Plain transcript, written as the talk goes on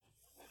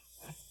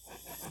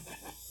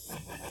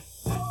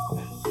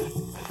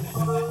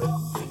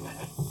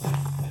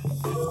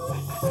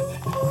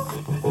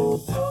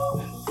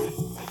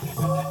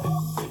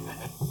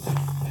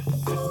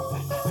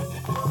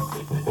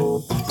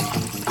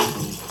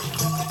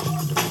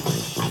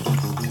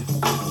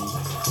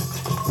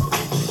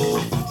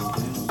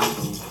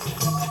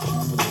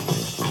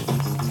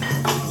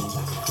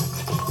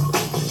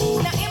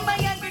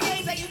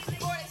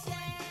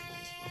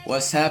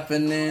What's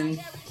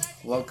happening?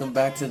 Welcome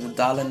back to the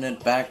Dialing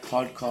It Back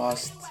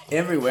podcast.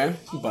 Everywhere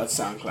but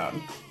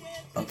SoundCloud.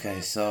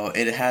 Okay, so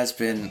it has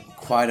been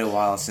quite a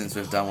while since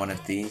we've done one of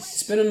It's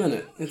these. been a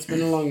minute. It's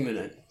been a long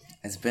minute.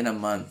 It's been a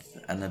month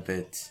and a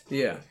bit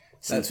Yeah.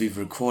 since we've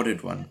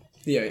recorded one.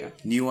 Yeah.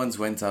 New ones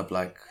went up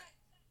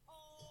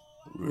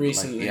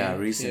Recently.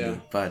 recently, Yeah.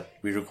 but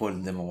we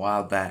recorded them a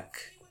while back.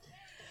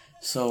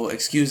 So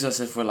excuse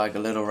us if we're a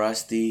little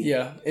rusty.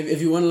 Yeah.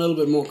 If you want a little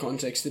bit more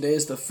context, today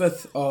is the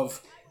 5th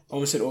of, I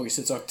almost said August,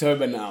 it's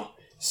October now.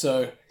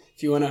 So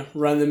if you want to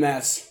run the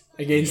maths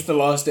against the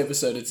last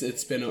episode,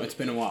 it's been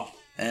a while.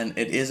 And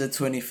it is a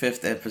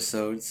 25th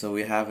episode, so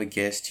we have a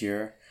guest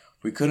here.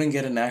 We couldn't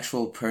get an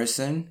actual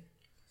person,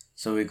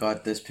 so we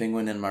got this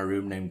penguin in my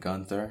room named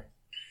Gunther.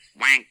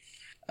 Wank,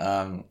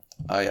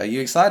 Are you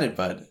excited,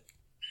 bud?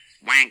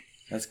 wank.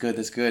 That's good.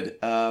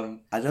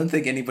 I don't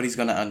think anybody's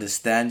gonna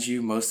understand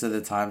you most of the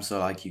time,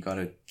 so you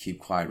gotta keep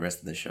quiet rest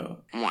of the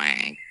show.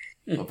 Wank,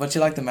 But you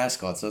like the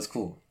mascot, so it's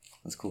cool.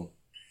 That's cool.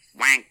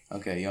 wank.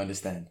 Okay, you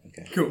understand.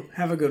 Okay. Cool.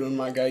 Have a good one,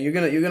 my guy. I'm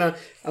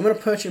gonna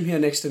perch him here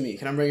next to me.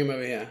 Can I bring him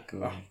over here?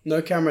 Cool. Oh,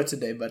 no camera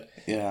today, but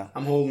Yeah.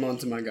 I'm holding on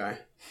to my guy.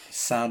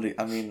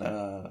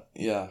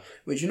 Yeah.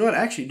 Wait, you know what?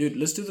 Actually, dude,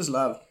 let's do this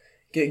live.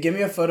 Give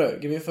me a photo.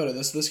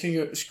 This can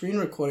go screen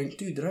recording.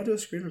 Dude, did I do a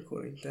screen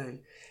recording?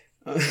 Dang.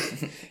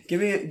 Give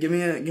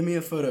me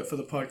a photo for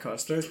the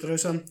podcast. Throw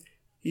some.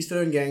 He's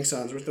throwing gang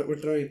signs. We're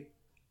throwing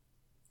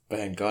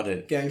Bang, got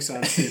it. gang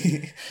signs.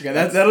 Okay,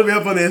 that'll be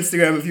up on the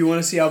Instagram if you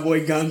want to see our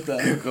boy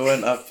Gunther.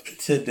 Going up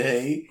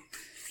today.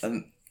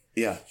 And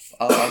yeah,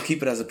 I'll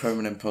keep it as a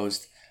permanent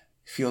post.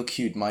 Feel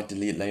cute, might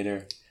delete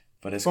later,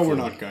 but it's But cool. we're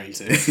not going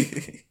to.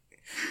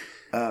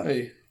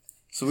 Hey,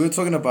 So we were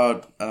talking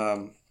about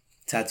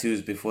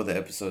tattoos before the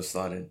episode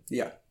started.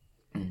 yeah.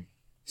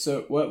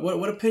 So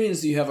what opinions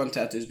do you have on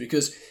tattoos?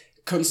 Because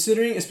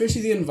considering,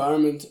 especially the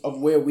environment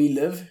of where we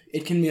live,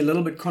 it can be a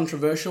little bit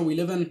controversial. We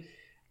live in,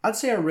 I'd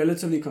say, a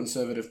relatively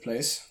conservative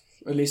place.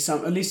 At least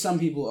some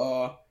people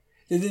are.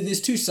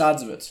 There's two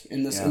sides of it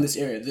in this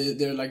area.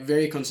 There are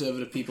very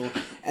conservative people,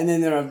 and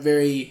then there are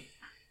very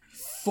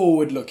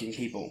forward-looking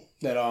people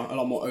that are a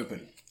lot more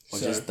open. Or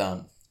just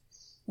dumb.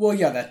 Well,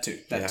 yeah, that too.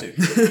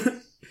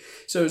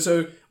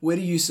 So where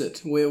do you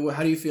sit?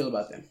 How do you feel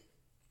about them?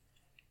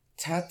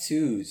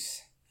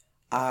 Tattoos.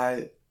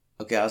 I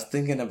was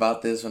thinking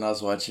about this when I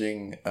was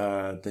watching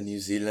the New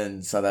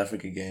Zealand South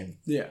Africa game.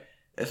 Yeah.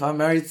 If I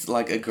married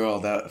a girl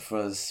that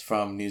was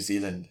from New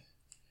Zealand,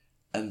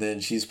 and then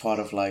she's part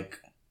of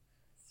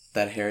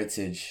that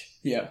heritage,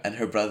 Yeah. and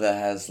her brother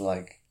has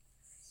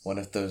one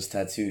of those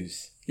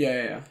tattoos,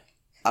 Yeah.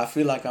 I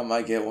feel like I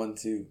might get one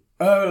too.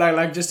 Oh,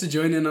 like just to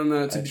join in on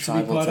the to be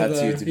Tribal part tattoo of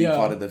the to be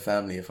part of the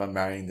family if I'm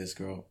marrying this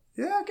girl.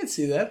 Yeah, I can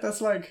see that.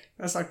 That's like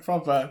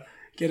proper.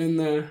 Get in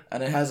there.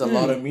 And it has a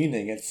lot of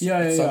meaning. It's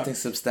something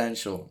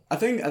substantial. I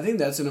think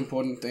that's an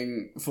important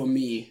thing for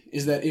me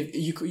is that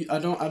if I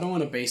don't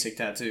want a basic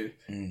tattoo.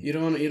 You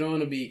don't want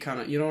to be you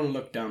don't want to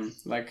look dumb.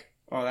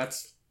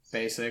 That's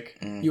basic.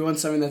 You want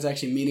something that's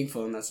actually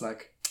meaningful and that's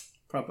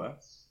proper.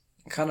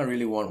 I kind of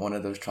really want one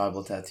of those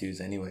tribal tattoos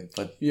anyway.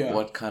 But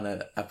what kind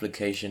of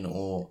application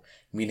or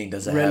meaning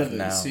does it have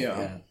now?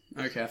 Yeah.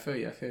 Okay, I feel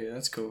you.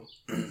 That's cool.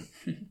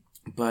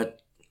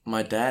 But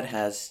my dad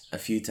has a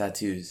few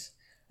tattoos.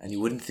 And you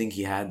wouldn't think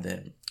he had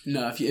them.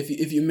 No,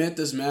 if you met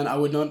this man, I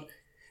would not.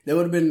 That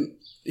would have been.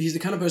 He's the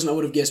kind of person I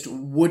would have guessed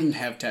wouldn't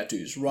have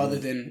tattoos, rather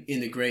than in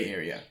the grey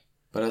area.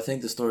 But I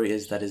think the story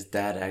is that his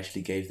dad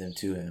actually gave them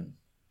to him.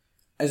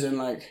 As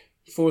in,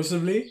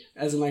 forcibly,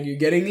 as in you're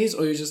getting these,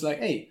 or you're just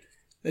hey,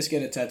 let's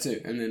get a tattoo,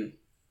 and then.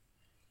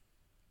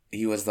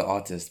 He was the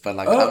artist, but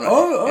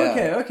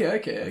okay.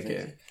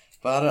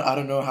 But I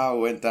don't know how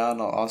it went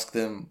down. I'll ask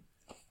them.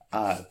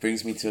 It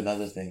brings me to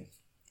another thing.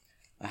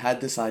 I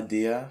had this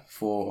idea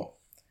for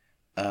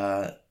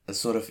a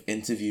sort of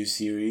interview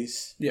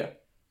series. Yeah.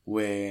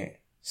 Where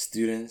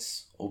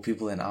students or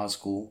people in our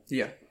school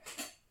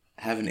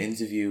have an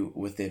interview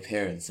with their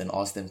parents and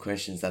ask them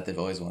questions that they've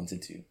always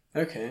wanted to.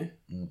 Okay.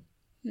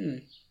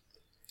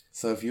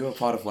 So if you're a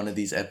part of one of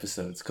these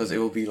episodes, because it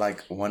will be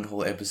one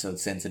whole episode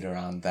centered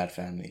around that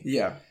family.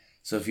 Yeah.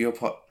 So if you're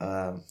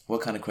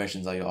what kind of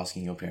questions are you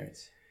asking your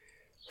parents?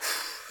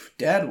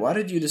 Dad, why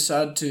did you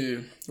decide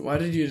to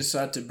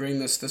bring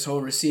this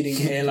whole receding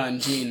hairline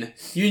gene?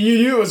 You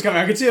knew it was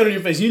coming. I could see it on your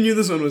face. You knew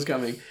this one was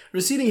coming.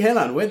 Receding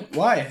hairline.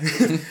 Why?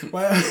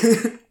 Why?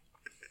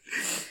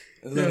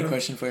 Is that a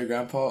question for your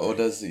grandpa, or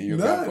does your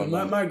grandpa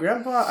know? My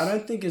grandpa, I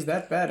don't think is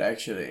that bad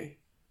actually.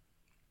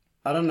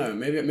 I don't know.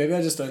 Maybe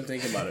I just don't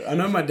think about it. I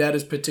know my dad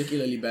is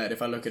particularly bad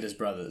if I look at his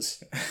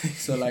brothers.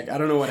 So I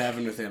don't know what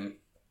happened with him.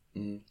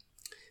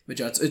 But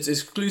yeah, it's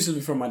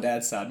exclusively from my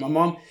dad's side.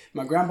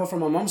 My grandpa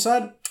from my mom's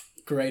side.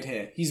 Great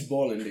hair. He's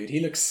ballin', dude.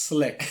 He looks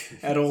slick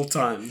at all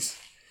times.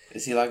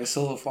 Is he like a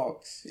silver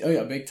fox? Oh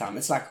yeah, big time.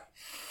 It's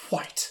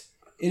white.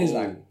 It is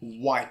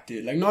white,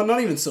 dude.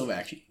 Not even silver,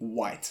 actually.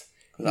 White.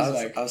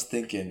 I was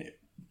thinking,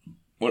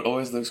 what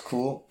always looks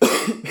cool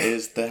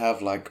is they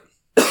have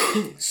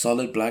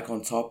solid black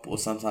on top, or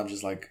sometimes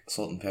just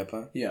salt and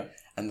pepper. Yeah.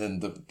 and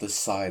then the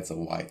sides are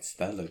white.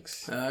 That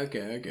looks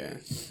Okay.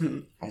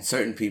 on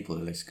certain people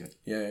it looks good.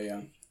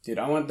 Yeah. Dude,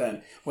 I want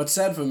that. What's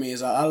sad for me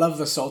is I love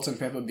the salt and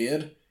pepper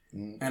beard,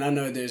 and I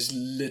know there's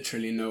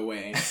literally no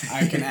way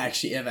I can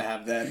actually ever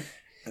have that.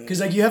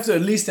 Because like you have to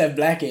at least have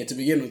black hair to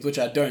begin with, which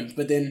I don't.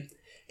 But then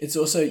it's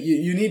also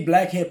you need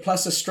black hair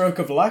plus a stroke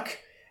of luck,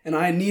 and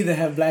I neither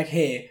have black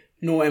hair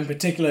nor am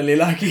particularly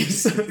lucky.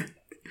 So.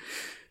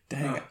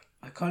 Dang,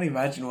 I can't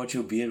imagine what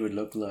your beard would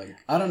look like.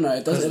 I don't know.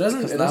 It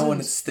doesn't. Because now when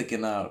it's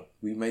sticking out,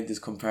 we made this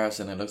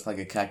comparison. It looks like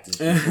a cactus.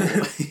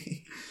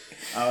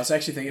 I was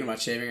actually thinking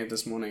about shaving it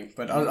this morning,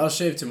 but I'll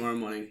shave tomorrow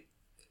morning.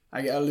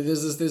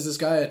 There's this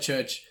guy at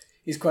church.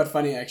 He's quite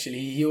funny actually.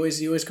 He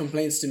always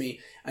complains to me.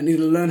 I need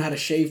to learn how to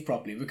shave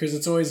properly because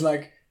it's always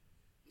like,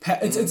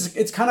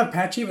 it's kind of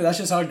patchy, but that's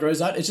just how it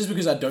grows out. It's just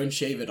because I don't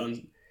shave it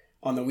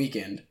on the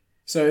weekend.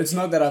 So it's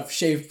not that I've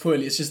shaved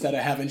poorly. It's just that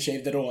I haven't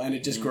shaved at all, and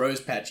it just grows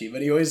patchy.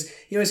 But he always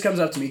comes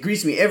up to me,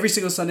 greets me every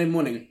single Sunday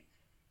morning,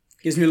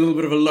 gives me a little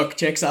bit of a look,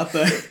 checks out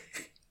the.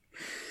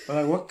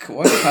 Well, like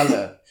what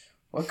color?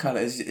 What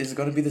color is it?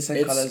 Going to be the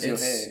same color as your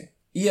hair?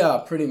 Yeah,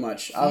 pretty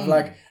much.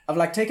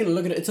 I've taken a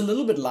look at it. It's a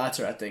little bit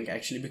lighter, I think,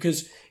 actually,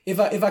 because if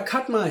I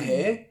cut my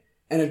hair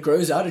and it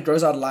grows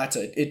out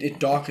lighter. It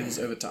darkens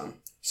over time.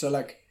 So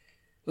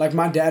like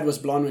my dad was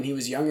blonde when he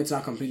was young. It's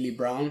now completely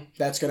brown.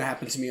 That's gonna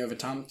happen to me over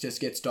time. It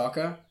just gets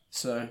darker.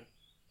 So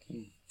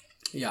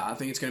yeah, I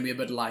think it's gonna be a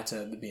bit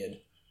lighter, the beard.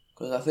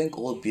 Because I think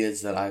all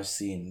beards that I've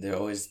seen, they're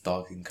always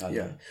dark in color.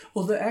 Yeah.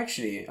 Although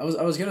actually, I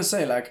was gonna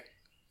say like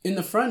in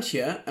the front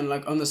here and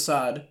like on the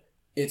side,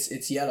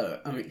 it's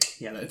yellow. I mean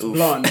yellow. It's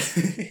blonde.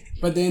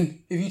 But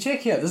then if you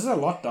check here, this is a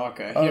lot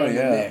darker here on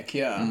the neck.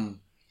 Yeah.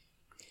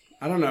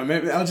 I don't know.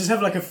 Maybe I'll just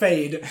have like a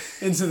fade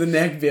into the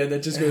neck beard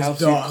that just goes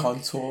helps dark. You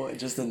contour,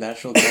 just a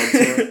natural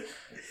contour.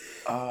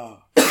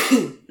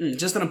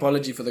 Just an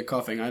apology for the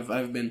coughing.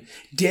 I've been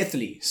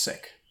deathly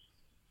sick.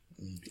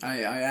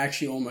 I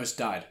actually almost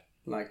died.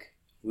 Like,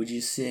 would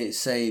you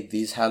say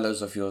these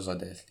halos of yours are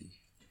deathly?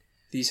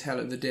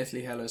 The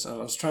deathly halos. I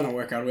was trying to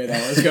work out where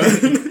that was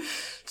going.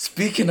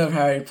 Speaking of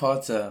Harry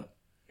Potter,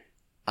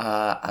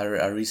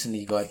 I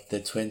recently got the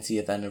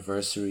 20th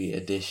anniversary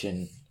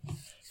edition,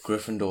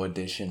 Gryffindor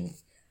edition.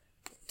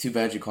 Too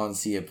bad you can't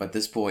see it, but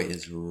this boy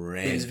is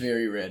red. It is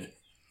very red.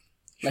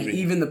 Like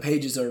even the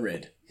pages are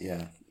red.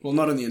 Yeah. Well,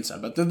 not on the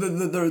inside, but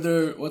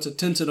they're what's it,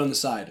 tinted on the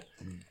side.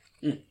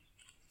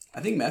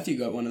 I think Matthew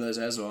got one of those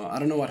as well. I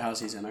don't know what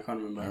house he's in. I can't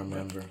remember. I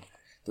remember.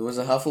 There was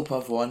a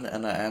Hufflepuff one,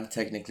 and I am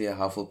technically a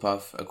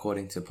Hufflepuff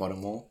according to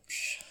Pottermore.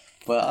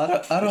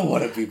 But I don't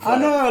want to be. I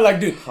know, like,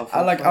 dude.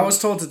 I was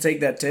told to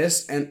take that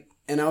test, and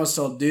I was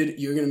told, dude,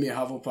 you're gonna be a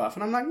Hufflepuff,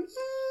 and I'm like,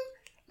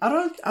 I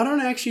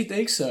don't actually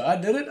think so. I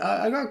did it.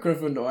 I got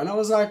Gryffindor, and I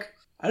was like,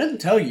 I didn't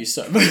tell you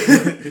so.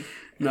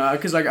 No,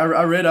 because like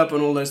I read up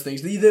on all those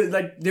things.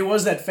 There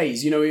was that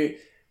phase, you know,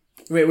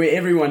 where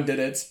everyone did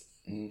it.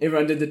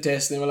 Everyone did the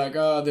test, and they were like,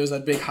 oh, there was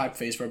that big hype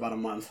phase for about a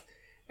month,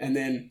 and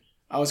then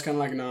I was kind of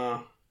like,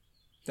 nah,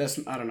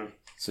 I don't know.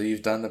 So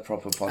you've done the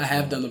proper Pottermore. I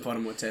have done the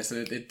Pottermore test,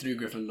 and it threw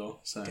Gryffindor.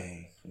 So.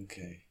 Dang,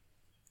 okay.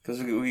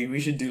 Because we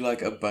should do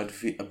like a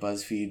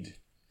BuzzFeed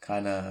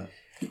kind of,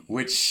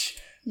 which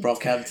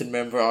Brockhampton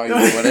member are you?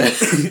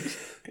 Whatever.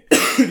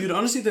 You'd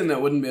honestly think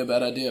that wouldn't be a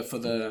bad idea for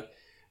the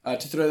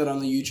to throw that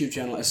on the YouTube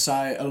channel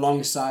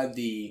alongside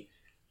the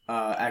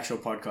actual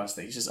podcast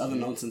thing, just other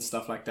nonsense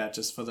stuff like that,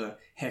 just for the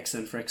hex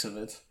and fricks of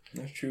it.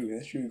 That's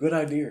true. Good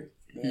idea.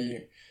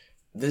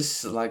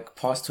 This like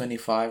past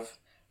 25,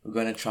 we're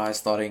gonna try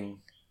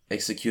starting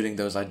executing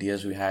those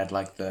ideas we had,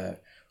 like the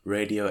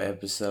radio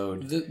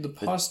episode. The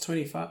past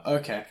 25?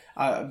 Okay.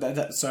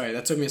 Sorry,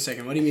 that took me a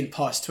second. What do you mean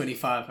past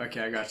 25?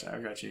 Okay, I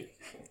got you.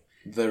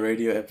 The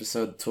radio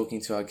episode, talking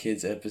to our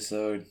kids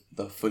episode,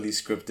 the fully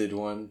scripted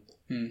one.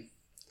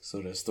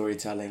 Sort of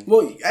storytelling.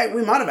 Well,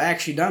 we might have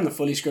actually done the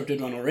fully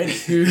scripted one already.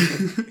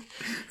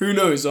 Who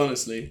knows,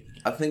 honestly.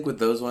 I think with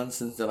those ones,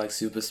 since they're like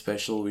super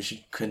special, we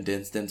should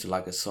condense them to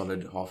like a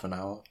solid half an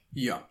hour.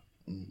 Yeah.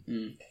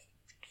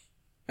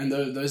 And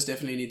those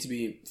definitely need to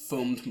be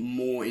filmed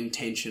more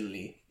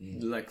intentionally.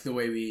 Like the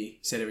way we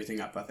set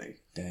everything up, I think.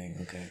 Dang,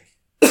 okay.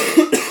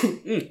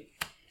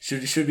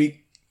 Should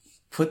we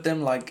put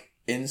them like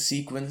in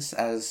sequence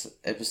as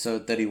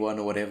episode 31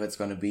 or whatever it's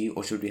going to be,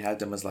 or should we have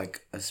them as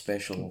like a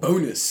special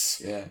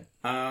bonus? Yeah.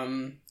 I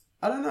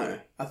don't know.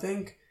 I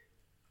think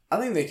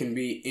they can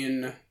be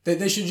in.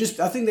 They should just.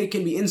 I think they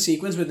can be in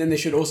sequence, but then they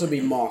should also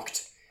be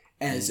marked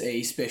as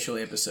a special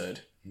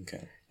episode.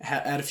 Okay.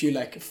 Add a few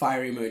like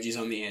fire emojis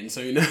on the end,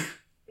 so you know.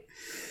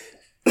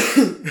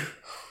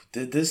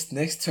 This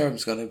next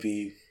term's gonna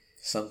be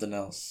something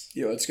else.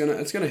 Yeah, it's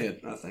gonna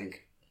hit. I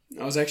think.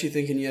 I was actually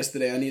thinking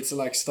yesterday. I need to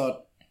like start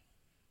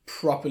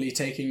properly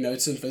taking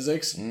notes in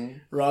physics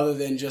rather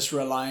than just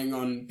relying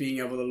on being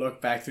able to look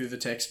back through the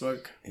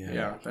textbook.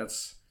 Yeah,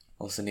 that's...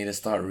 Also need to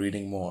start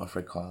reading more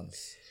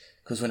Afrikaans.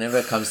 Because whenever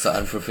it comes to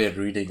unprepared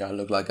reading, I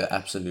look like an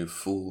absolute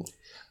fool.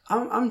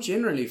 I'm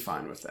generally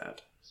fine with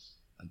that.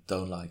 I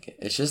don't like it.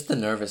 It's just the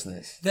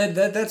nervousness.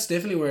 That's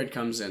definitely where it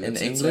comes in. In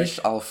It's English,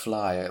 like, I'll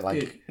fly. Like,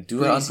 dude,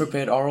 do an please.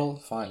 unprepared oral?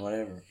 Fine,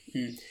 whatever.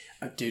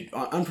 dude,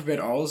 unprepared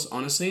orals,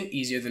 honestly,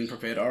 easier than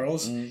prepared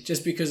orals. Mm.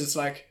 Just because it's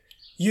like,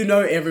 you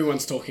know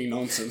everyone's talking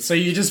nonsense, so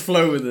you just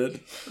flow with it.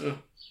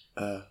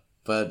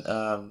 But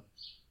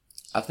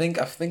I think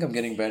I'm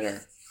getting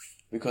better.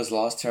 Because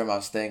last term I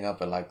was staying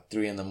up at like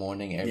 3 a.m.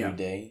 every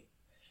day.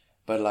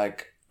 But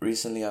like,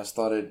 recently I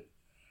started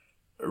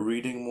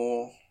reading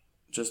more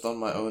just on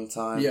my own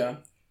time. Yeah.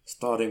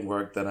 Starting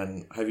work that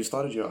have you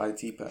started your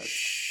IT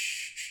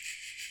patch?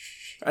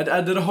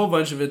 I did a whole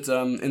bunch of it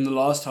in the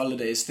last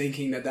holidays,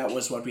 thinking that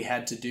was what we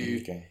had to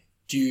do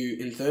due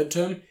in third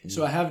term.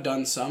 So I have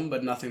done some,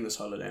 but nothing this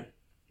holiday.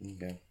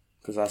 Okay.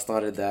 Because I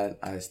started that.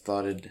 I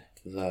started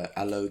the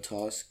Allo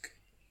task.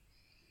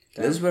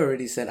 Elizabeth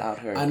already sent out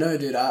her. I know,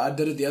 dude. I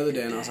did it the other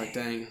day, and I was like,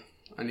 dang,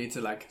 I need to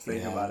like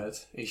think about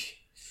it. Eesh.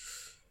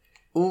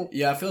 Ooh.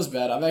 Yeah, it feels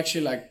bad. I've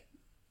actually like,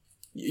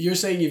 you're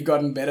saying you've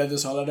gotten better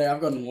this holiday.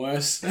 I've gotten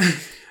worse.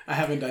 I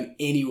haven't done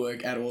any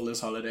work at all this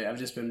holiday. I've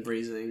just been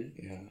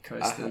breezing,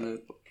 coasting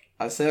it.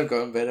 I say I've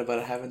gotten better, but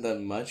I haven't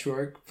done much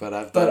work. But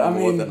I've done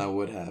more than I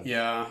would have.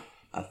 Yeah.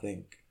 I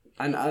think.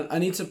 And I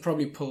need to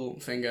probably pull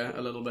finger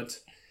a little bit.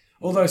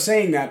 Although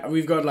saying that,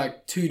 we've got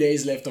like 2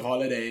 days left of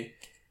holiday.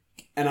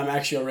 And I'm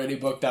actually already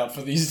booked out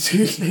for these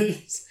 2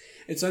 days.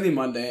 It's only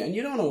Monday. And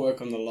you don't want to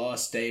work on the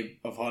last day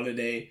of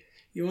holiday.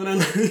 You want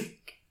to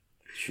like...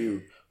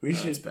 True.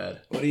 It's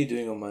bad. What are you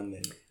doing on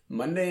Monday?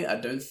 Monday, I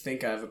don't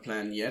think I have a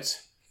plan yet.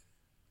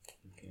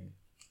 Okay.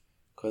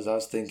 Because I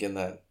was thinking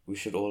that we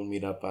should all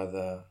meet up by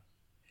the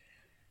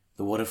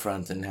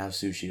waterfront and have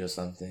sushi or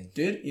something.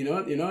 Dude, you know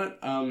what?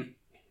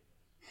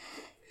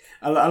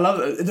 I love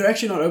it. They're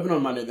actually not open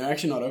on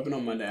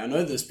Monday. I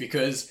know this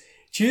because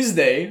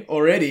Tuesday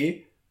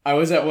already, I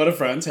was at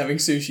Waterfront having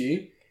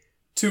sushi.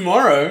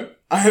 Tomorrow,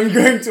 I am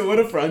going to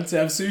Waterfront to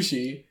have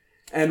sushi.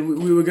 And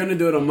we were going to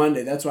do it on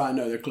Monday. That's why I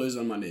know they're closed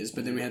on Mondays.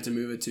 But then we had to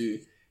move it to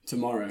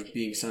tomorrow,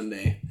 being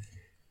Sunday.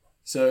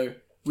 So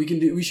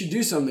we should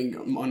do something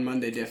on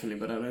Monday, definitely.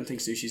 But I don't think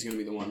sushi's going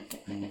to be the one.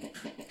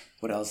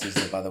 What else is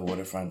there by the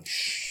waterfront?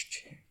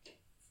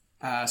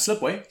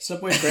 Slipway.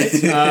 Slipway's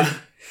great.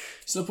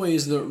 Slipway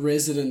is the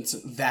resident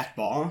that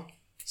bar.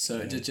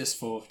 So just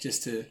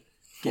to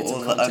get all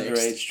some the context.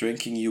 underage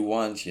drinking you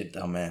want, you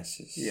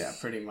dumbasses. Yeah,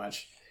 pretty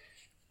much.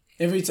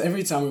 Every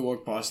time we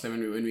walk past them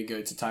when we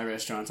go to Thai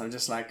restaurants, I'm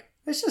just like,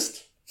 let's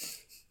just,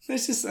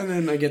 and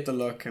then I get the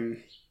look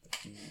and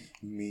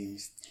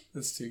Memes.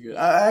 it's too good.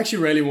 I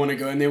actually really want to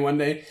go in there one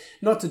day,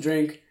 not to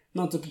drink,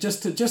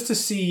 just to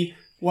see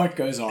what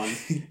goes on,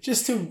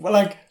 just to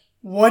like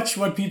watch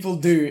what people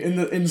do in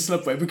the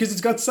Slipway because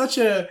it's got such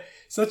a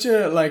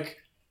like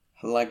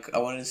I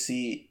want to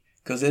see,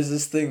 because there's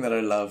this thing that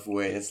I love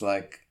where it's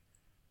like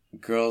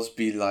girls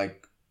be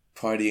like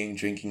partying,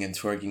 drinking, and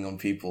twerking on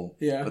people.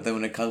 Yeah. But then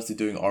when it comes to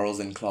doing orals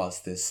in class,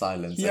 there's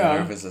silence Yeah.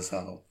 and nervous as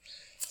hell.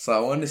 So I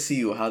want to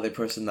see how their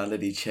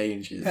personality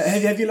changes.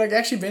 Have you like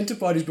actually been to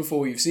parties before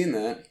where you've seen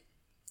that?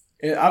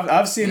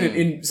 I've seen it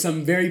in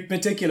some very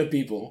particular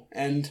people,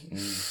 and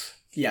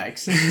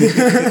yikes.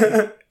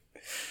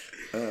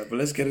 But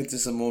let's get into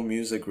some more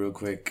music real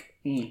quick.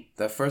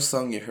 That first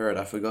song you heard,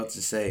 I forgot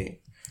to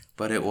say,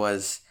 but it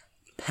was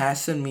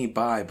 "Passing Me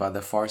By"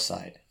 the Far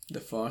Side.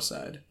 The Far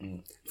Side.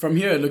 From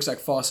here, it looks like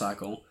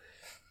Farcycle.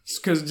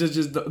 Because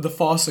just the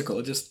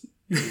farcical, just...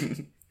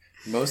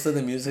 Most of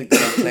the music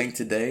that I'm playing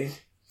today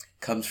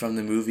comes from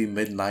the movie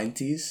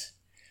mid-90s.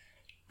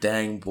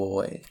 Dang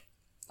boy.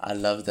 I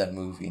love that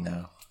movie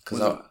now.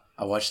 Because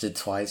I watched it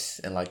twice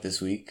in like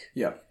this week.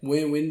 Yeah.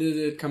 When did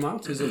it come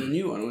out? Is it a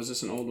new one or was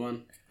this an old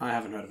one? I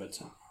haven't heard of it.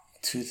 So.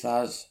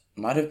 2000,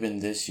 might have been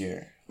this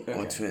year.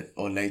 Okay.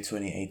 Or late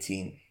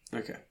 2018.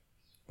 Okay.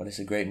 But it's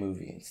a great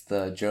movie. It's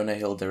the Jonah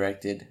Hill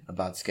directed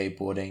about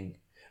skateboarding.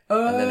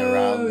 Oh, and then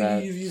around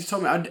that... You've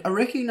told me. I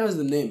recognize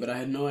the name, but I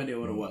had no idea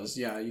what it was.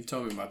 Yeah, you've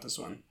told me about this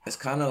one. It's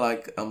kind of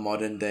like a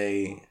modern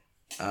day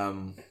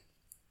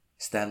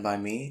Stand By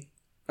Me.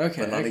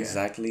 Okay, But not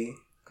exactly.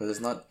 Because it's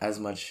not as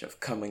much of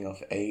coming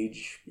of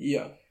age.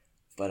 Yeah.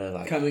 But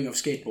like... Coming of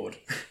skateboard.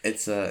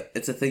 It's a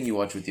thing you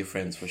watch with your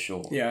friends for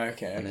sure. Yeah,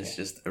 okay. And it's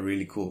just a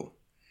really cool.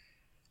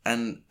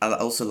 And I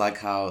also like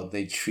how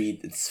they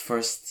treat... It's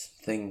first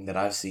thing that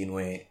I've seen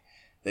where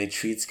they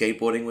treat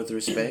skateboarding with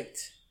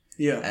respect.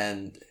 Yeah.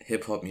 And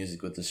hip-hop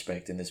music with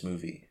respect in this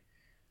movie.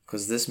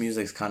 Because this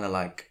music's kind of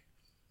like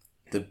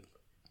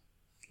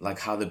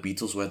how the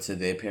Beatles were to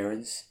their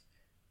parents.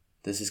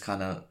 This is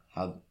kind of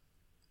how...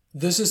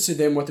 This is to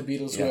them what the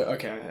Beatles were?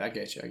 Okay, I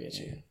get you.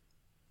 Yeah.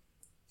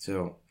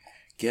 So,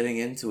 getting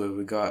into it,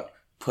 we got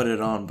Put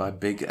It On by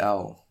Big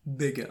L.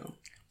 Big L.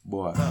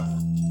 Boy. Come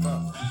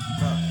on.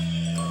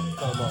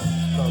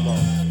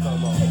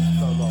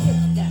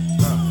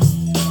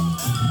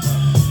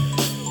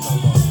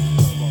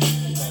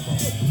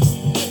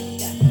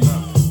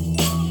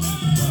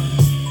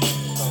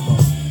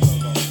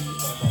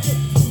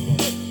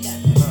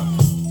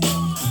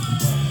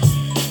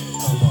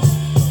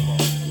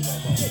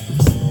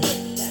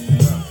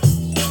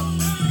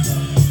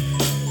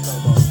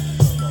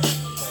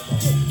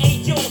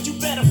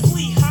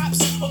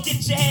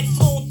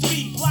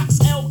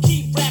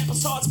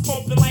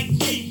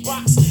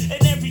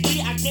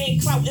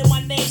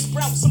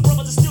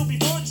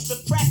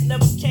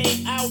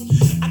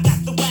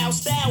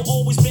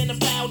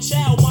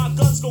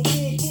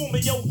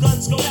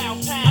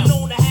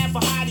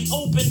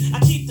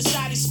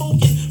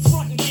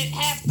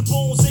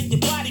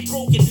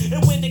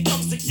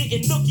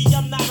 getting nookie.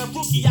 I'm not a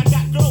rookie. I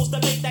got girls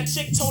that make that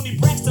chick Tony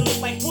Braxton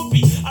look like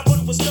Whoopi. I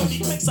run with sturdy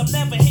pics. I'm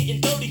never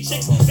hitting dirty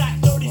chicks. Got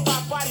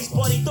 35 bodies,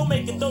 buddy. Don't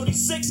make it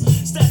 36.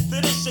 Step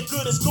to this, your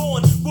good is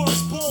gone.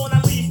 Words born.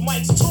 I leave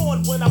mics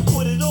torn when I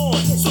put it on.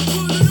 So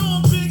put it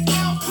on, Big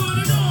Al. Put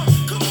it on.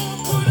 Come on,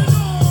 put it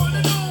on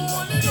and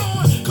on and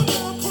on. Come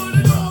on, put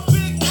it on,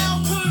 Big Al.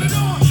 Put it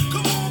on.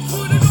 Come on,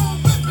 put it on.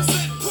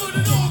 Represent, put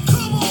it on.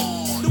 Come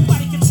on.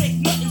 Nobody can take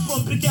nothing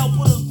from Big Al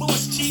with a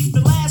Lewis Chief.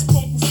 The last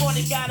punk before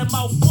they got a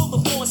mouth full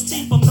of horse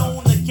teeth. I'm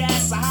known to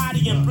gas a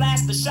hottie and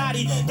blast a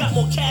shotty. Got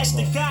more cash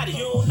than Gotti.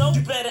 You don't know?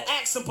 You better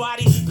ask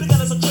somebody. Big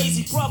Al is a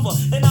crazy brother,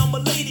 and I'm a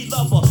lady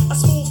lover. A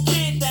smooth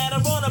kid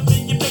that'll run up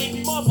in your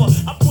baby mother.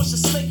 I push a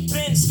slick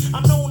Benz.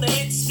 I'm known to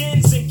hit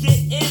skins and get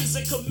ends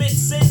and commit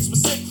sins with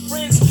sick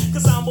friends.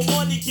 Cause I'm a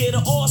money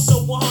getter,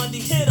 also a honey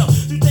hitter.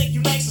 You think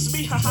you nice as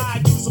me? Haha,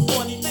 I use a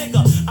funny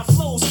nigga. I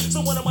flows,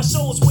 so one of my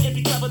shows wouldn't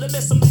be clever to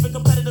miss. I'm leaving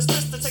competitors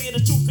pissed. To tell you the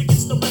truth, it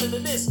gets no better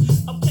than this.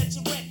 I'm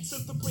catching wreck to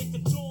the break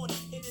of dawn.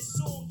 In this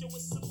song, yo,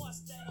 it's a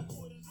must that I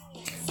put it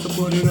on. So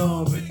put it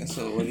on, baby.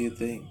 So what do you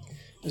think?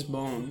 It's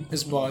bomb.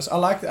 It's boss. I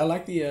like well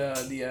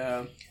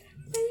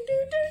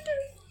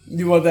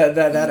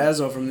that as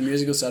well from the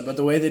musical side, but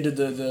the way they did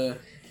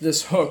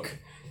this hook,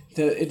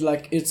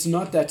 it's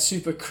not that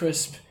super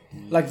crisp.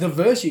 Like the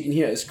verse you can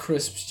hear is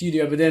crisp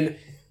studio, but then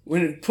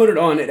when it put it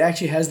on, it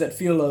actually has that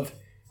feel of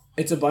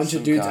it's a bunch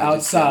of dudes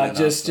outside,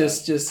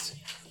 just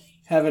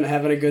having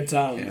a good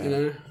time. Yeah. You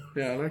know?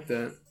 Yeah, I like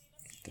that.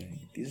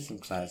 Dang, these are some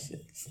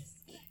classics.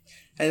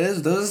 Hey,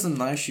 those are some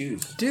nice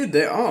shoes. Dude,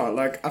 they are.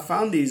 Like, I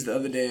found these the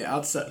other day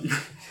outside.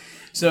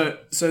 So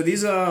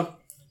these are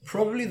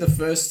probably the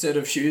first set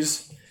of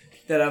shoes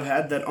that I've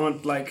had that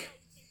aren't, like,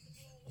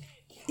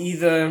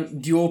 either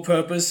dual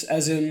purpose,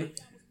 as in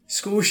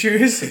school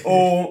shoes,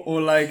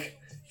 or like,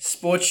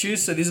 sports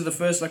shoes. So these are the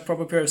first, like,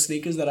 proper pair of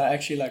sneakers that I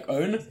actually, like,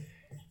 own.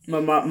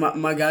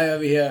 My guy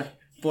over here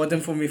bought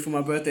them for me for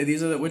my birthday.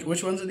 These are the...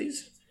 Which ones are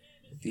these?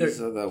 These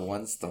are the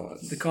 1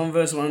 stars. The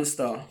Converse 1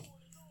 star.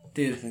 I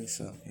Dude. think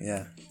so.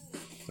 Yeah.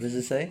 What does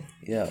it say?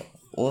 Yeah.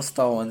 All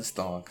star, 1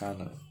 star,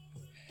 kind of.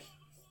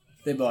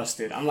 They're boss,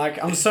 dude.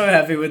 I'm so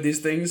happy with these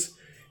things.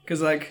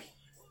 Because, like...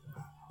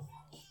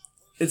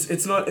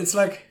 It's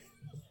like...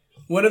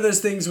 One of those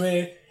things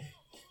where...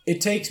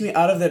 It takes me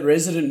out of that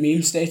resident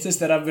meme status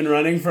that I've been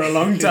running for a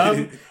long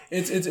time.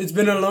 It's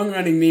been a long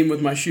running meme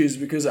with my shoes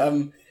because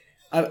I'm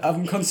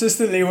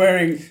consistently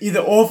wearing either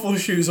awful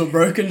shoes or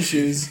broken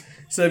shoes.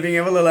 So being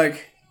able to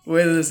like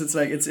wear this, it's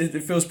like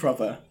it feels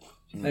proper.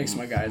 Thanks,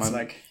 my guy. It's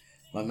like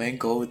my main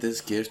goal with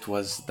this gift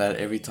was that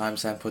every time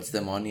Sam puts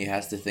them on, he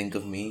has to think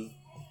of me.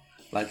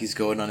 Like he's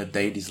going on a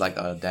date, he's like,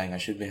 oh dang, I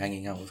should be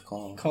hanging out with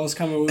Carl. Carl's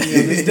coming with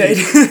me on this date.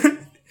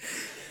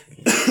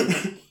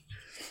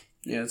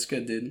 Yeah, it's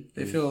good, dude.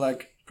 They feel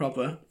like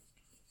proper.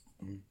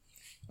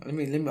 Let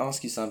me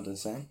ask you something,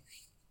 Sam.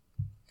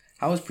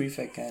 How was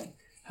Prefect Camp?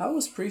 How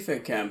was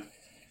Prefect Camp?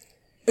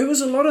 It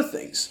was a lot of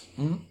things.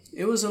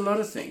 It was a lot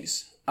of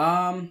things.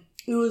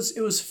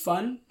 It was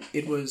fun.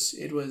 It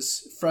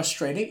was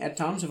frustrating at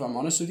times. If I'm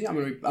honest with you,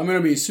 I'm gonna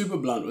be super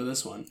blunt with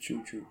this one.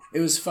 True. It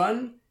was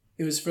fun.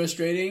 It was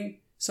frustrating.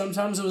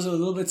 Sometimes it was a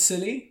little bit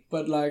silly,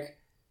 but like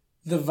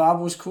the vibe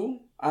was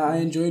cool. I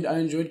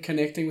enjoyed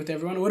connecting with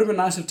everyone. It would have been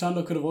nice if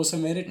Tando could have also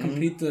made it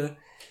complete the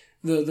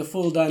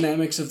full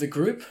dynamics of the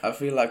group. I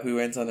feel like we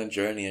went on a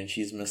journey and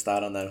she's missed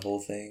out on that whole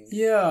thing.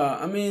 Yeah,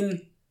 I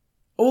mean,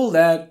 all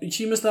that,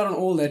 she missed out on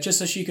all that just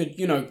so she could,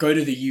 go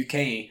to the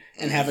UK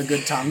and have a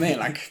good time there,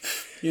 like,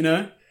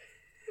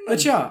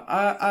 But yeah,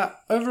 I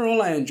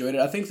overall I enjoyed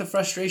it. I think the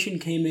frustration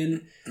came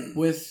in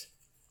with,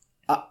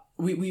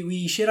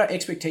 we shared our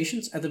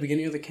expectations at the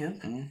beginning of the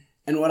camp.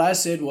 And what I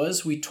said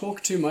was, we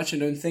talk too much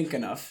and don't think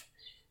enough.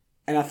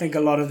 And I think a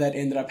lot of that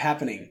ended up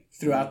happening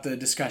throughout the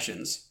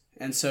discussions.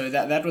 And so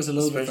that was a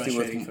little bit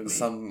frustrating for me.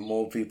 Some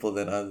more people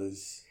than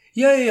others.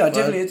 Yeah,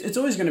 definitely. It's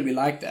always going to be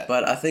like that.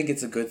 But I think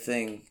it's a good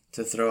thing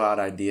to throw out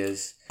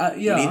ideas.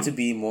 Yeah. We need to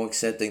be more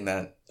accepting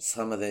that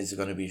some of these are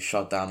going to be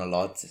shot down a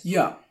lot.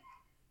 Yeah.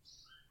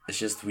 It's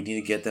just we need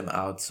to get them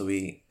out so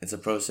it's a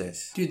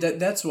process. Dude,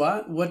 that's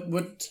why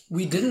what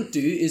we didn't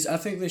do is I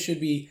think there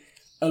should be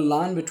a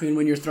line between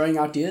when you're throwing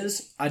out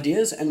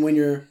ideas and when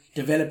you're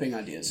developing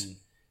ideas.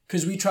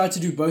 Because we tried to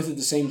do both at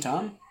the same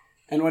time.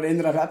 And what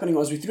ended up happening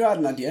was we threw out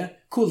an idea.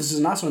 Cool, this is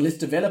a nice one. Let's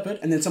develop it.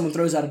 And then someone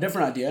throws out a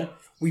different idea.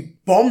 We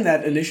bomb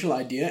that initial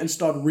idea and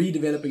start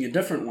redeveloping a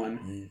different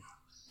one.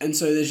 And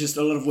so there's just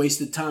a lot of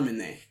wasted time in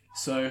there.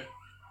 So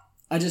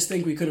I just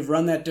think we could have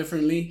run that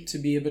differently to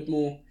be a bit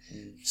more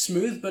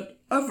smooth. But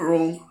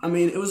overall, I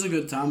mean, it was a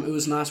good time. It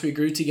was nice. We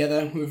grew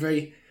together. We were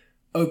very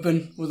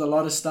open with a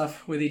lot of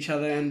stuff with each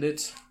other. And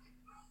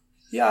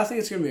I think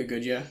it's going to be a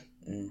good year.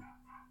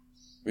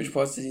 Which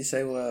parts did you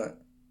say were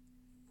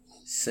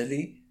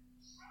silly?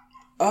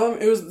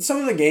 It was some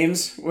of the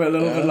games were a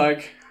little bit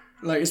like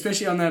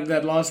especially on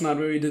that last night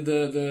where we did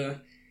the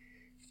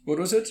what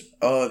was it?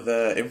 Oh,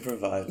 the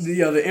improvised.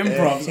 The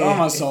improvs. Oh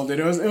my soul, dude!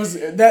 It was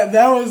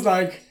that was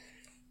like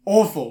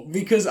awful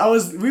because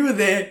we were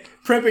there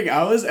prepping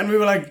hours and we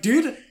were like,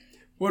 dude,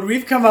 what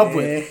we've come up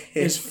with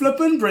is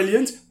flippin'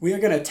 brilliant. We are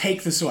going to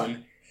take this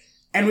one.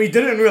 And we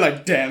did it and we were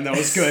like, damn, that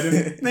was good.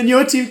 And then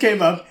your team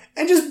came up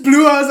and just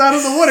blew us out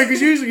of the water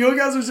because usually your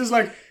guys was just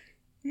like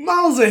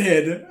miles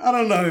ahead. I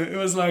don't know. It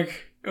was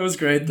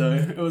great though.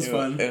 It was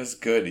fun. It was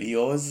good.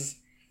 Yours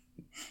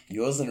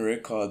and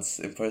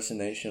Rickard's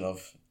impersonation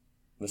of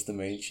Mr.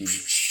 Main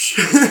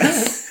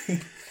Cheese.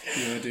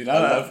 Yeah, dude. I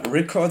love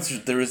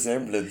Rickard's, the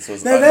resemblance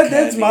was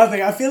That's my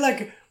thing. I feel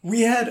like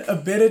we had a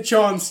better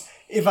chance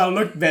if I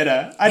looked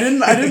better. I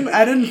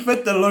didn't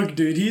fit the look,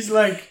 dude. He's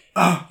like,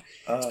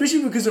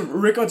 especially because of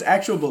Rickard's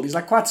actual build. He's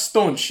like quite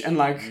staunch and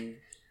like,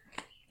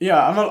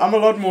 yeah, I'm a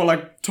lot more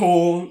like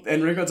tall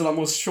and Rickard's a lot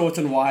more short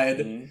and wide.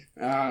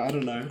 I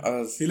don't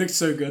know. He looked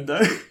so good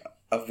though.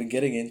 I've been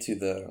getting into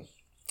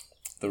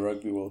the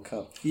Rugby World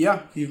Cup.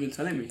 Yeah, you've been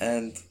telling me.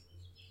 And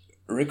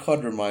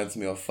Rickard reminds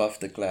me of Faf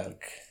de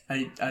Klerk.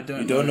 I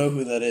don't. You don't know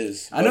who that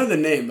is. I know the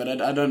name, but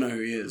I don't know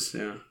who he is.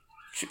 Yeah.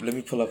 Let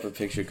me pull up a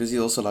picture because he's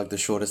also like the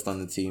shortest on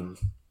the team.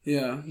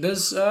 Yeah.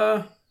 There's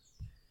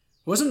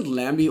wasn't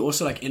Lambie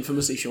also like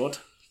infamously short?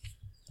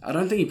 I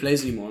don't think he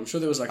plays anymore. I'm sure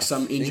there was like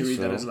some injury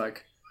that has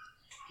like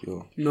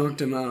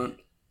knocked him out.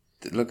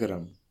 Look at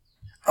him.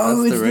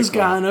 Oh, it's this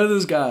guy. I know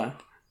this guy.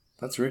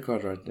 That's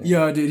Rickard right there.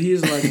 Yeah, dude, he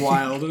is like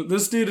wild.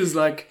 This dude is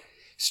like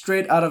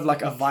straight out of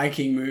like a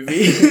Viking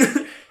movie.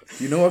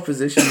 You know what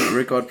position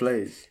Rickard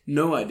plays?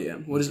 No idea.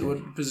 What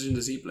position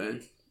does he play?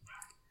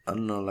 I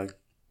don't know, like...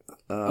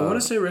 I want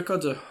to say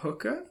Rickard's a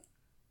hooker.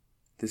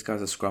 This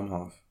guy's a scrum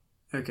half.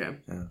 Okay.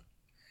 Yeah.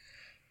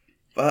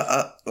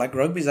 But, like,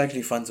 rugby's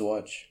actually fun to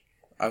watch.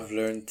 I've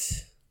learned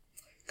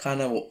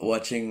kind of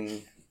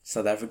watching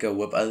South Africa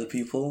whip other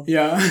people.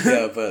 Yeah.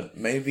 Yeah, but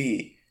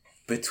maybe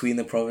between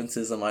the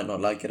provinces I might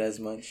not like it as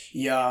much.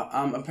 Yeah,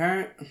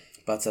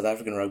 But South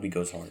African rugby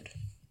goes hard.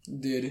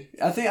 Dude,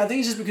 I think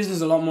it's just because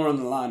there's a lot more on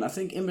the line. I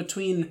think in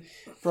between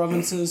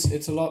provinces,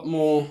 it's a lot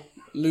more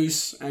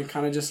loose and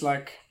kind of just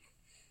like,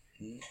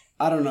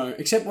 I don't know,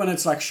 except when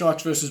it's like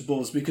Sharks versus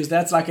Bulls, because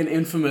that's like an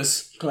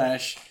infamous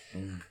clash.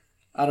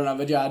 I don't know,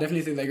 but yeah, I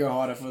definitely think they go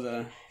harder for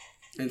the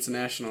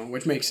international,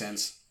 which makes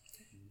sense.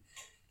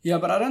 Yeah,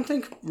 but I don't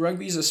think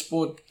rugby is a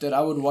sport that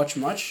I would watch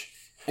much.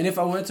 And if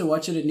I were to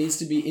watch it, it needs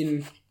to be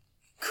in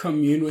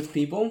commune with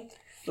people.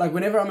 Like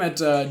whenever I'm at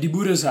the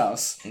Buddha's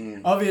house,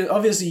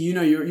 obviously you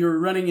know you're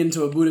running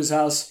into a Buddha's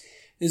house.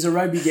 There's a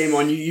rugby game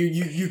on.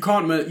 You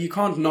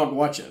can't not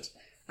watch it.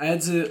 I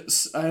had to.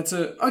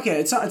 Okay,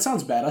 it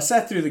sounds bad. I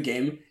sat through the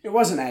game. It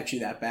wasn't actually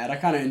that bad. I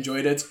kind of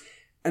enjoyed it,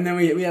 and then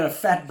we had a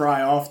fat braai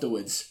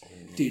afterwards.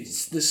 Dude,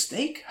 the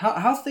steak.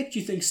 How thick do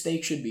you think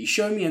steak should be?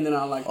 Show me, and then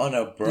I'll like on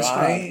a braai.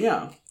 Describe.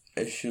 Yeah,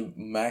 it should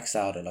max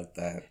out at like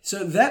that.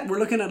 So that we're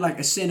looking at like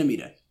a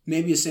centimeter.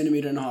 Maybe a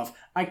centimeter and a half.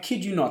 I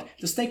kid you not.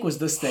 The steak was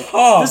this thick.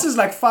 This is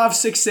like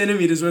 5-6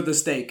 centimeters worth of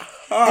steak.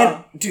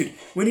 And dude,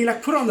 when you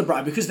like put it on the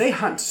braai, because they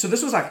hunt, so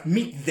this was like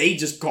meat they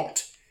just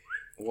got.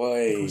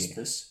 Wait. What was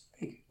this?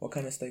 What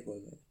kind of steak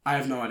was it? I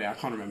have no idea. I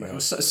can't remember. It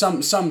was some.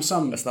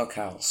 It's not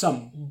cow.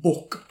 Some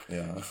book.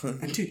 Yeah.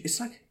 And dude,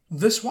 it's like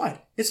this wide.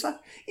 It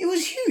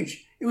was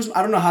huge. It was.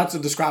 I don't know how to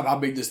describe how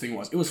big this thing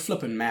was. It was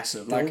flipping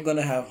massive. They were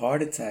gonna have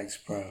heart attacks,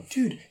 bro.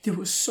 Dude, there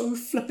was so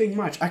flipping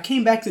much. I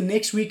came back the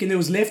next week and there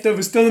was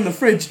leftover still in the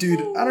fridge, dude.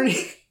 I don't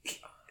even...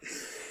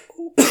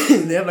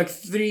 They have like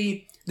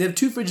 2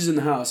 fridges in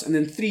the house and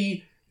then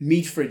 3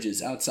 meat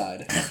fridges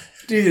outside.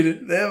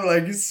 Dude, they have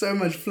like so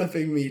much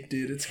flipping meat,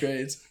 dude. It's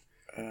great.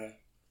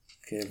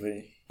 Okay,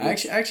 buddy. I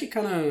actually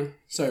kind of...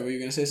 Sorry, were you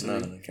going to say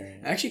something? No, carry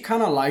on. I actually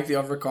kind of like the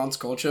Afrikaans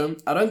culture.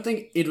 I don't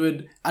think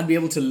I'd be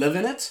able to live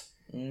in it.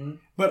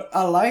 But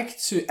I like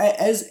to,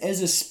 as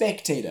a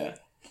spectator,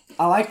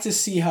 I like to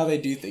see how they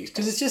do things.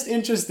 Because it's just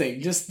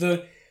interesting. Just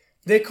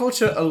their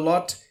culture a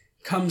lot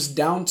comes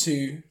down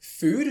to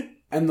food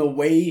and the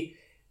way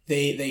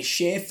they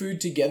share food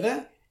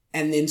together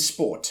and then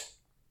sport.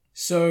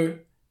 So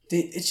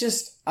it's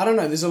just, I don't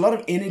know, there's a lot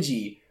of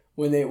energy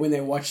when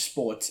they watch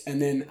sport.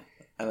 And then...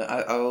 And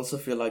I also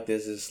feel like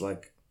there's this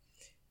like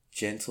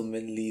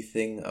gentlemanly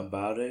thing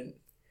about it.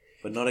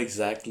 But not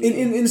exactly.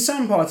 In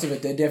some parts of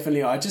it, there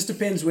definitely are. It just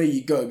depends where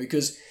you go.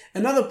 Because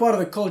another part of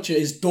the culture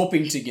is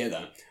doping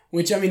together.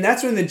 Which, I mean,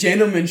 that's when the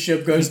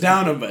gentlemanship goes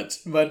down a bit.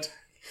 But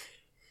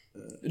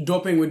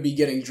doping would be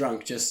getting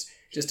drunk, just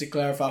to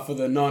clarify for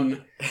the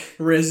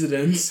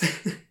non-residents.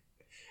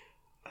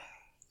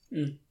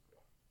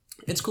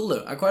 It's cool,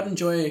 though. I quite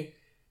enjoy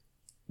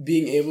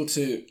being able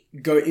to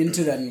go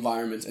into that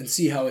environment and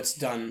see how it's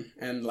done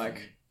and,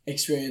 like,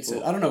 experience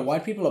it. I don't know.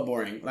 White people are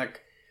boring.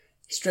 Like...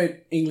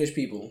 Straight English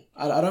people.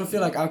 I don't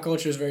feel like our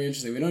culture is very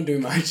interesting. We don't do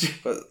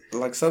much. But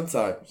like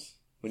sometimes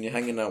when you're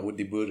hanging out with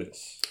the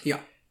Buddhists,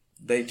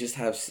 they just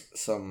have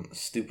some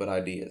stupid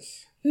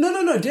ideas.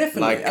 No,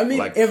 definitely.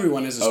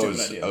 Everyone has a stupid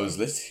idea.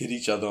 Let's hit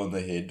each other on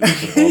the head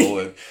with the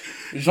bottle.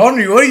 And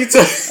Jean, what are you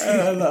talking?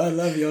 I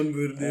love Jan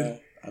Boer, dude.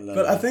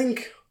 But I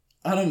think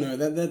I don't know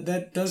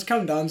that does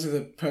come down to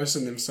the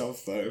person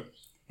themselves though,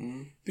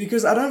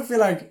 because I don't feel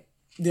like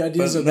the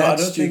ideas are that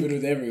stupid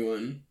with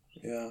everyone.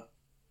 Yeah.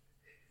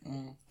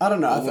 I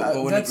don't know. But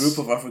when a that's- group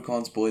of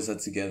Afrikaans boys are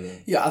together,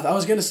 Yeah, I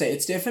was gonna say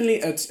it's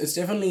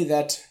definitely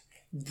that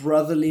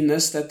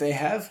brotherliness that they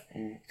have,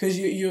 because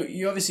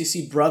you obviously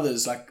see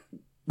brothers like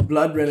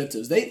blood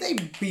relatives. They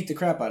beat the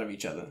crap out of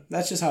each other.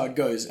 That's just how it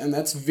goes, and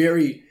that's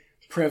very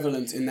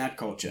prevalent in that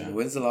culture.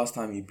 when's the last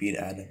time you beat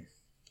Adam?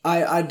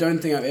 I don't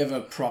think I've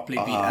ever properly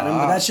beat Adam,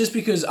 but that's just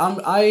because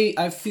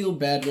I feel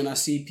bad when I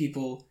see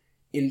people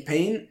in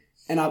pain,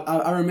 and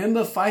I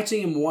remember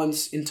fighting him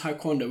once in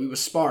Taekwondo. We were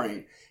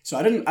sparring, so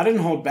I didn't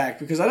hold back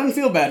because I didn't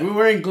feel bad. We were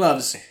wearing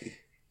gloves.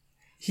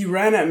 He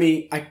ran at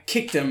me. I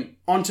kicked him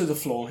onto the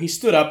floor. He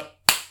stood up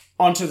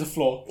onto the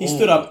floor. He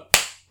stood up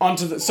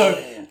onto the. So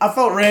I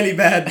felt really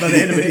bad by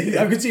the end of it.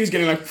 I could see he was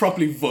getting like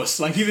properly vuss,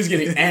 like he was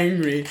getting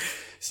angry.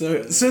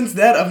 So since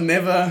that, I've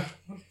never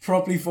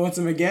properly fought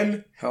him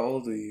again. How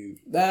old are you?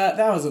 That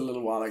was a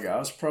little while ago. I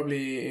was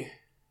probably.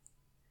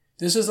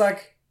 This was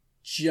like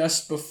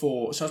just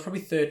before. So I was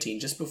probably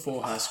 13, just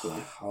before high school.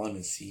 I want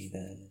to see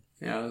that.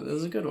 Yeah, it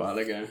was a good while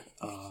ago.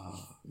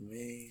 Oh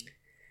man.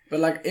 But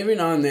like every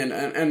now and then,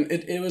 and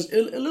it was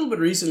a little bit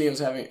recently. I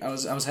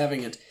was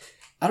having it.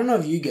 I don't know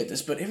if you get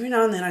this, but every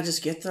now and then I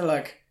just get the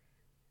like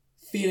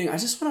feeling. I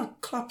just want to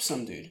clap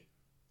some dude.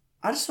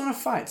 I just want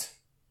to fight,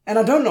 and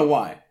I don't know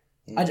why.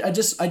 I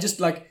just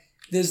like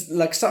there's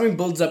like something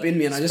builds up in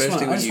me, and I just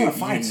want to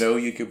fight. You know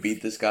you could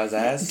beat this guy's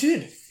ass,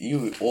 dude.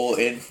 You all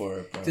in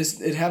for it, bro.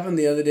 It happened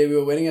the other day. We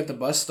were waiting at the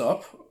bus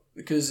stop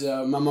because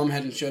my mom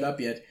hadn't showed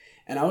up yet,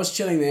 and I was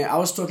chilling there. I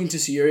was talking to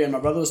Sayuri, and my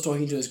brother was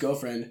talking to his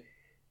girlfriend.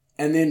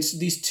 And then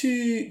these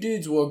two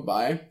dudes walked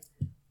by.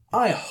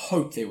 I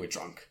hope they were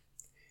drunk.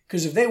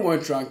 Because if they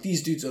weren't drunk,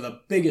 these dudes are the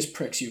biggest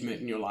pricks you've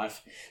met in your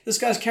life. This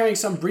guy's carrying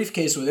some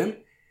briefcase with him.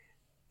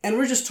 And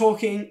we're just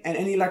talking. And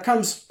he like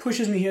comes,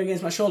 pushes me here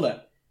against my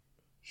shoulder.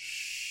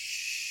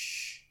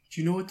 Shh. Do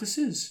you know what this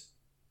is?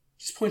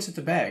 Just points at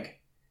the bag.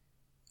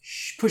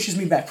 Shh. Pushes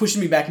me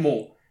back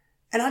more.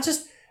 And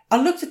I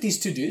looked at these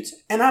two dudes.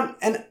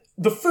 And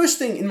the first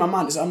thing in my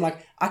mind is I'm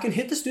like, I can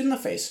hit this dude in the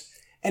face.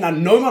 And I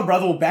know my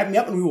brother will back me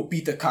up and we will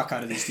beat the cuck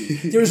out of these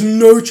dudes. There is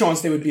no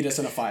chance they would beat us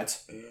in a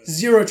fight.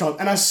 Zero chance.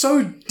 And I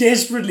so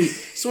desperately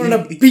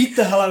wanted to beat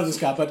the hell out of this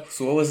guy. But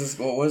So what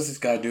was this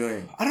guy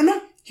doing? I don't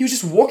know. He was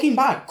just walking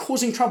by,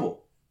 causing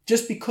trouble.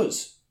 Just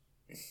because.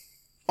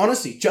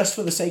 Honestly, just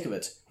for the sake of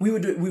it. We were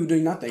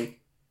doing nothing.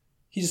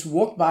 He just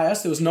walked by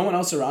us. There was no one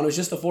else around. It was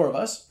just the four of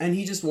us. And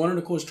he just wanted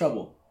to cause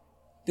trouble.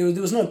 There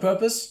was no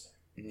purpose.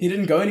 He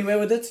didn't go anywhere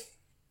with it.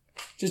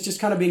 Just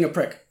kind of being a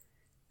prick.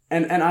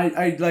 And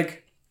I like...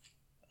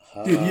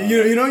 Dude,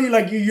 you know,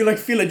 you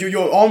feel like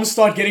your arms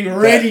start getting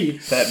ready.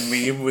 That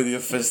meme with your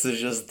fist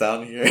is just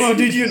down here. Oh,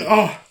 dude,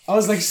 I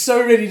was like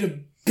so ready to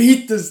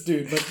beat this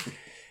dude. But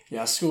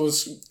yeah,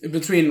 schools,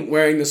 between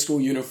wearing the school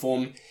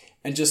uniform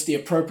and just the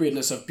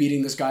appropriateness of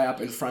beating this guy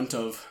up in front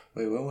of...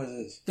 Wait, when was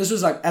this? This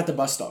was like at the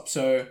bus stop.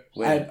 So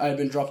When? I had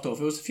been dropped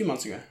off. It was a few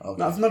months ago. Okay.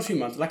 No, not a few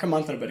months, like a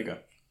month and a bit ago.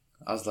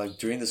 I was like,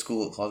 during the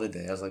school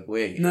holiday, I was like,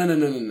 wait. No.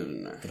 Did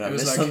I It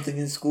was miss like something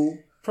in school?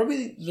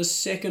 probably the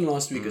second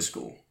last week of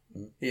school.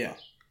 Yeah.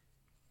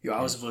 Yo,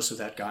 I was a with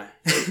that guy.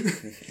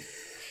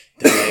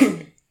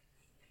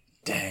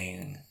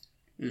 Dang.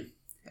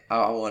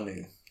 I want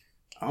to.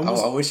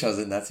 I wish I was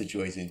in that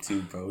situation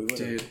too, bro.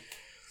 Dude.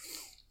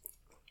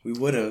 We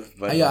would have,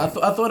 but Yeah, I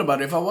thought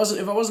about it. If I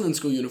wasn't in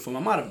school uniform, I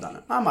might have done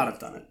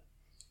it.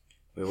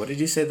 Wait, what did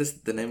you say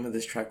the name of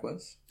this track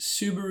was?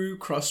 Subaru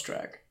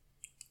Crosstrack.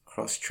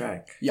 Cross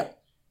track. Yeah.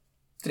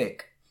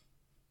 Trek.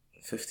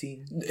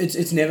 15?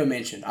 It's never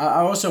mentioned.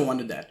 I also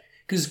wondered that.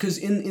 Because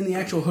in the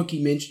actual hook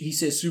he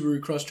says Subaru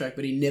Crosstrack,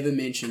 but he never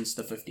mentions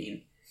the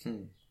 15.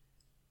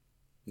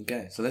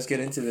 Okay, so let's get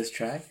into this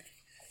track.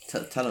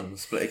 Tell him,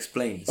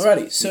 explain.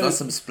 Alrighty, so... We've got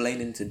some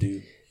explaining to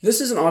do. This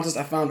is an artist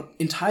I found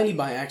entirely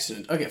by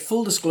accident. Okay,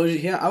 full disclosure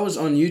here. I was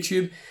on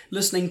YouTube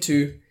listening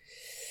to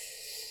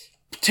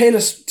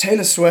Taylor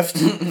Swift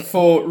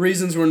for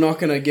reasons we're not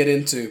going to get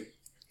into.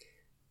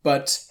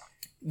 But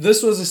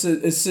this was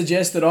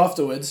suggested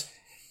afterwards,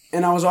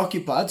 and I was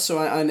occupied, so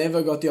I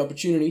never got the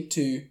opportunity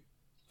to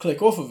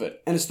click off of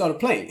it. And it started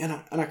playing,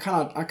 and I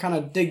kind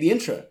of dig the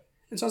intro.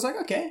 And so I was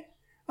like, okay,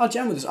 I'll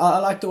jam with this. I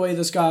like the way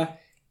this guy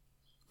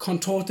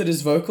contorted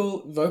his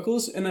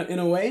vocals in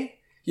a way.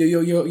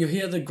 You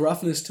hear the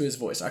gruffness to his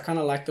voice. I kind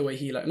of like the way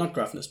he, like, not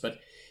gruffness, but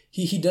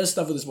he does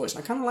stuff with his voice.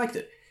 And I kind of liked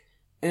it.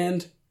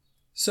 And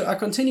so I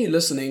continue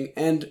listening,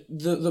 and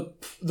the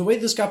way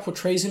this guy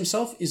portrays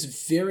himself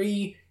is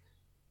very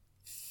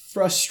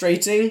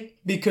frustrating,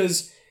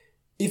 because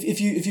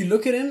if you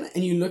look at him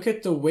and you look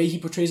at the way he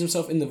portrays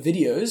himself in the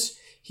videos,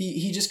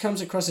 he just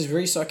comes across as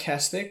very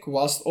sarcastic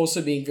whilst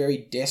also being very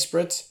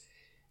desperate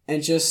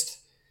and just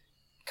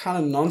kind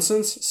of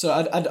nonsense. So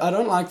I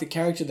don't like the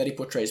character that he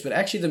portrays, but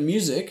actually the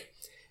music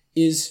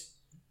is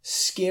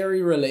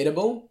scary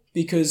relatable,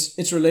 because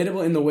it's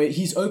relatable in the way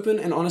he's open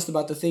and honest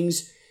about the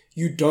things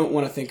you don't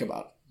want to think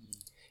about.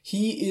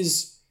 He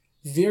is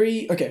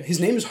his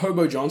name is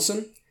Hobo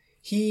Johnson.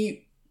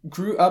 He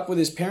grew up with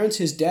his parents.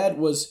 His dad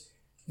was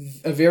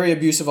a very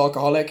abusive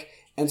alcoholic,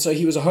 and so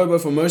he was a hobo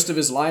for most of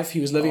his life. He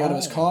was living out of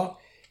his car.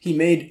 He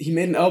made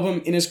an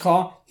album in his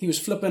car. He was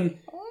flipping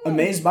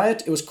amazed by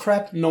it. It was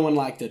crap. No one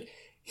liked it.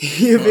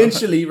 He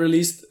eventually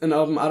released an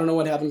album. I don't know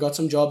what happened. Got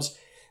some jobs,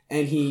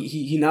 and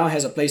he now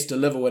has a place to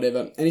live or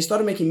whatever. And he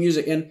started making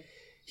music, and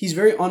he's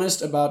very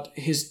honest about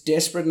his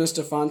desperateness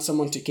to find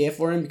someone to care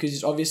for him, because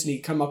he's obviously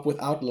come up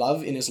without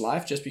love in his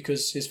life just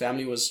because his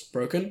family was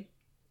broken.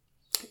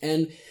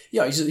 And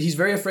yeah, he's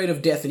very afraid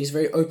of death, and he's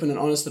very open and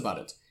honest about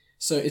it.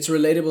 So it's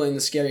relatable in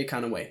the scary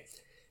kind of way.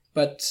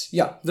 But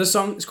yeah, this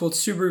song is called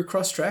Subaru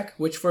Crosstrek,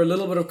 which, for a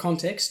little bit of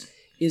context,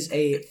 is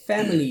a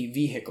family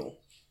vehicle.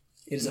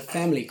 It is a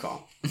family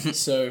car.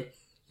 So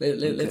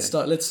let's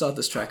start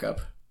this track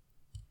up.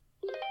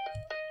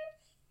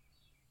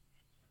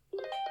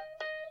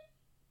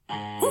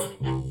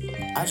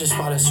 I just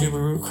bought a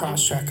Subaru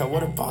Crosstrek. I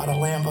would have bought a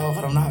Lambo,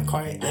 but I'm not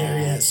quite there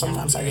yet.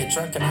 Sometimes I get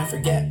drunk and I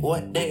forget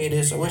what day it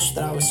is. I wish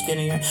that I was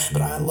skinnier,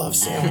 but I love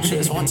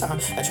sandwiches. One time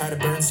I tried to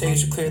burn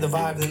sage to clear the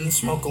vibe, then the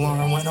smoke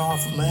alarm went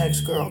off and my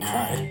ex-girl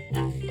cried.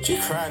 She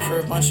cried for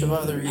a bunch of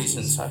other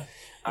reasons.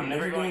 I'm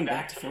never going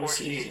back to Four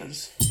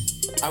Seasons.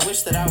 I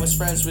wish that I was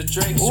friends with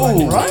Drake so I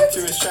could dig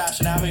through his trash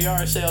and have a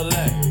yard sale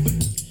today.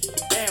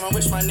 Damn, I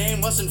wish my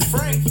name wasn't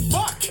Frank.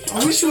 Fuck!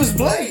 I wish it was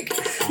Blake.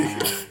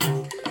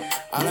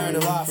 I learned a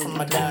lot from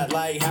my dad,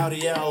 like how to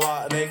yell a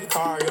lot and make a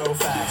car go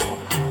fast.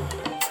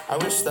 I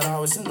wish that I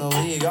was in the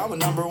league. I'm a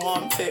number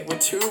 1 pick with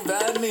 2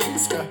 bad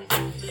knees.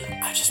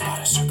 I just bought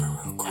a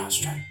Subaru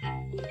Crosstrek.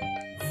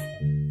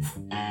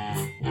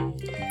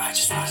 I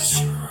just bought a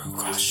Subaru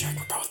Crosstrek.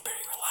 We're both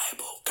very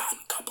reliable. Gotten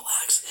a couple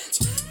accidents.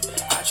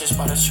 I just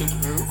bought a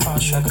Subaru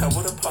Crosstrek. I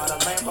would have bought a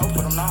Lambo,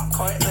 but I'm not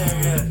quite there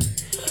yet.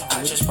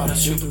 I just bought a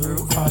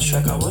Subaru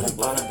Crosstrek. I would have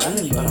bought a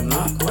Bentley, but I'm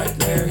not quite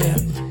there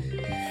yet.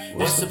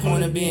 What's the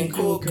point of being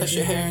cool? Cut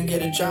your hair and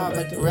get a job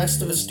like the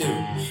rest of us do.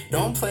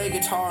 Don't play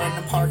guitar in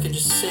the park and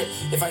just sit.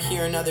 If I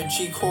hear another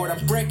G chord,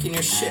 I'm breaking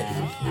your shit.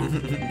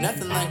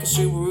 Nothing like a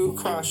Subaru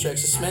Crosstrek.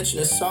 Suspension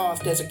is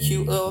soft as a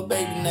cute little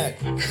baby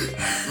neck.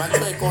 My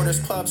clique orders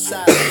club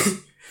salads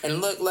and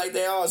look like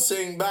they all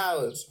sing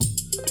ballads.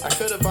 I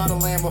could have bought a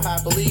Lambo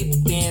happily,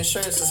 but the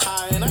insurance is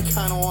high and I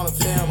kinda want a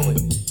family.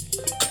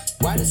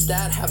 Why does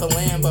dad have a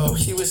Lambo?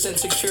 He was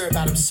insecure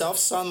about himself,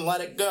 son,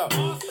 let it go.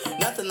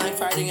 Nothing like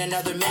fighting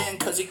another man,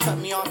 cause he cut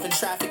me off in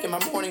traffic and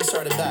my morning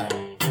started bad.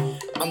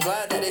 I'm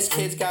glad that his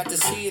kids got to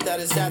see that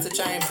his dad's a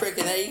giant prick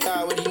and that he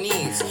got what he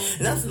needs.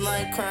 Nothing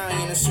like crying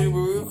in a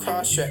Subaru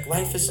Crosstrek.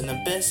 Life is an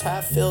abyss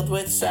half filled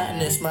with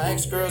sadness. My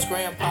ex-girl's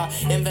grandpa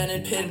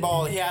invented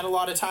pinball. He had a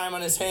lot of time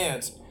on his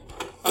hands.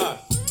 I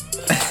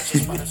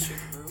just bought a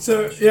Subaru.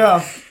 So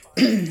yeah,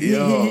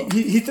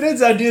 he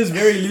threads ideas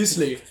very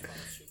loosely.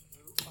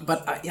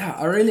 But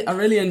I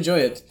really enjoy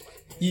it.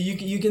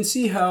 You can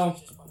see how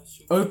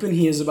open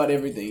he is about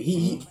everything.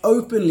 He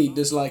openly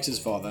dislikes his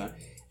father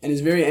and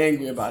is very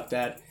angry about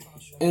that.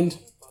 And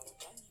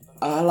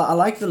I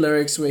like the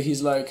lyrics where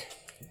he's like,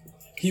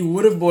 he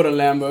would have bought a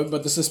Lambo,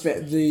 but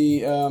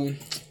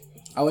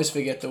I always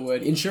forget the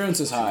word,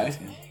 insurance is high.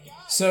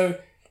 So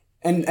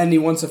and he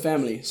wants a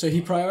family. So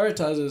he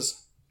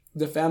prioritizes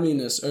the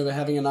familyness over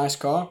having a nice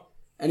car,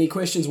 and he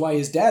questions why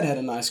his dad had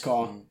a nice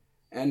car.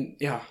 And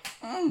yeah.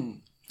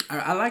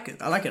 I like it.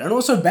 And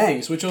also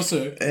bangs, which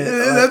also...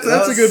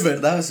 that's a good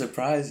bit. That was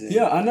surprising.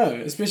 Yeah, I know.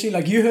 Especially,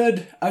 like, you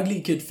heard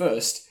Ugly Kid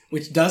first,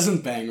 which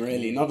doesn't bang,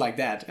 really. Not like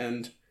that.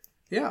 And,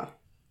 yeah.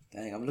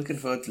 Dang, I'm looking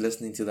forward to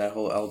listening to that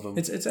whole album.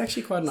 It's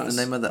actually quite nice. What's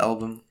the name of the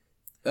album?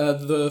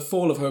 The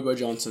Fall of Hobo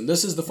Johnson.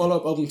 This is the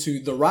follow-up album to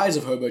The Rise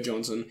of Hobo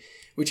Johnson,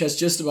 which has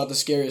just about the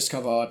scariest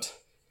cover art.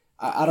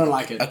 I don't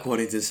like it.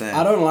 According to Sam.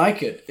 I don't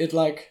like it. It's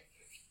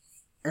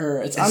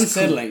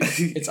unsettling.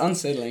 Cool. It's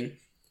unsettling.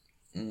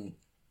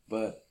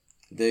 But...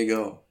 there you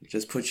go.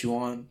 Just put you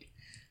on.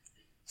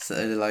 So,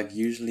 like,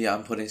 usually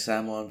I'm putting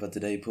Sam on, but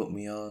today you put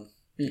me on.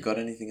 You got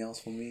anything else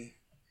for me?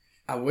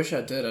 I wish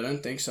I did. I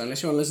don't think so.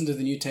 Unless you want to listen to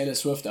the new Taylor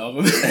Swift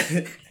album.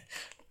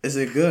 Is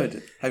it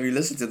good? Have you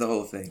listened to the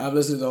whole thing? I've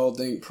listened to the whole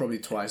thing probably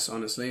twice,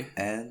 honestly.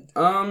 And?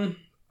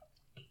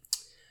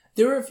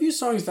 There were a few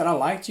songs that I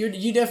liked.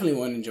 You definitely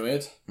won't enjoy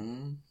it.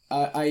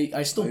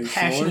 I still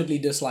passionately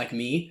dislike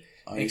Me!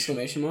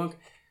 Exclamation mark.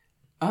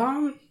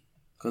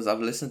 Because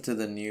I've listened to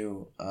the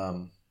new...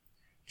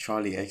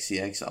 Charlie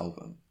XCX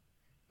album,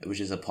 which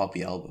is a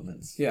poppy album.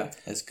 It's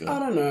good. I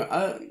don't know.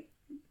 I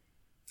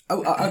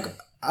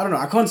don't know.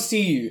 I can't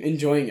see you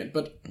enjoying it,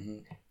 but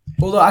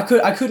although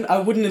I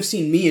wouldn't have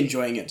seen me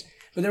enjoying it.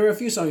 But there were a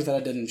few songs that I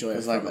did enjoy.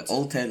 It's like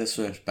old Taylor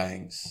Swift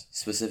bangs,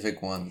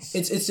 specific ones.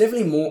 It's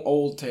definitely more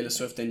old Taylor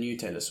Swift than new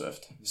Taylor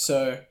Swift.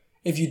 So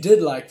if you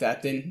did like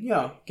that, then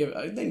yeah, give it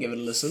a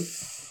listen.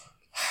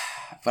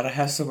 But I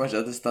have so much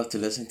other stuff to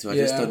listen to. I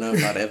just don't know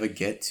if I'd ever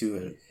get to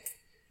it.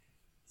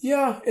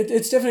 Yeah,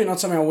 it's definitely not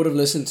something I would have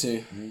listened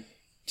to,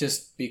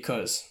 just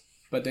because.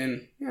 But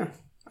then, yeah,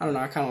 I don't know.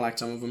 I kind of like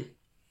some of them.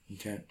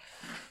 Okay,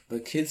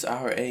 but kids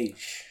our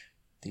age,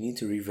 they need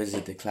to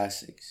revisit the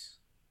classics.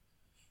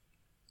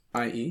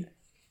 I.e.,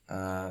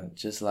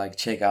 just like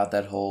check out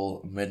that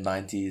whole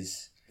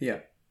mid-90s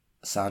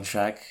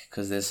soundtrack,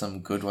 because there's some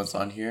good ones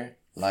on here.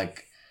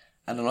 Like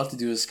and a lot to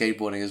do with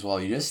skateboarding as well.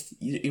 You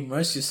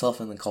immerse yourself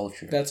in the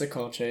culture. That's a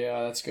culture.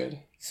 Yeah, that's good.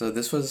 So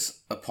this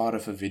was a part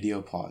of a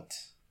video part.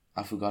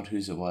 I forgot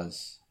whose it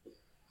was.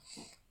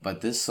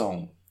 But this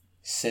song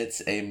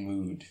sets a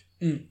mood.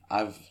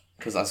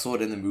 Because I saw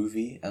it in the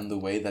movie, and the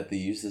way that they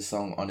use the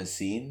song on a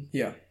scene,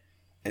 Yeah.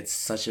 it's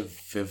such a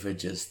vivid,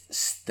 just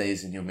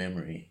stays in your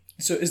memory.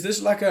 So is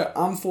this like a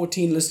I'm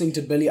 14 listening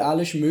to Billie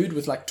Eilish mood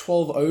with like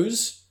 12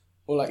 O's?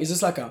 Or like, is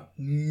this like a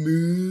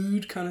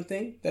mood kind of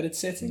thing that it's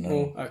setting?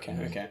 No. Or,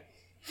 okay.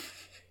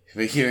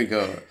 But here we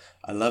go.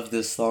 I love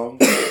this song.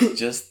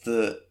 Just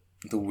the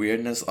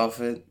weirdness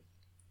of it.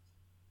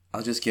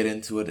 I'll just get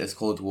into it. It's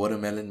called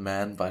Watermelon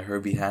Man by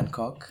Herbie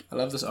Hancock. I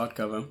love this art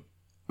cover.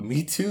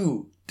 Me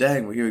too.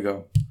 Dang, well, here we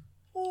go.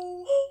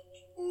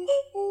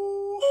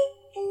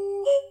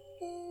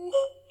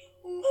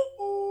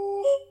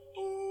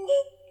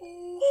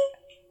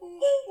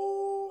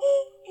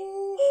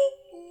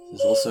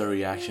 There's also a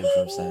reaction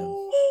from Sam.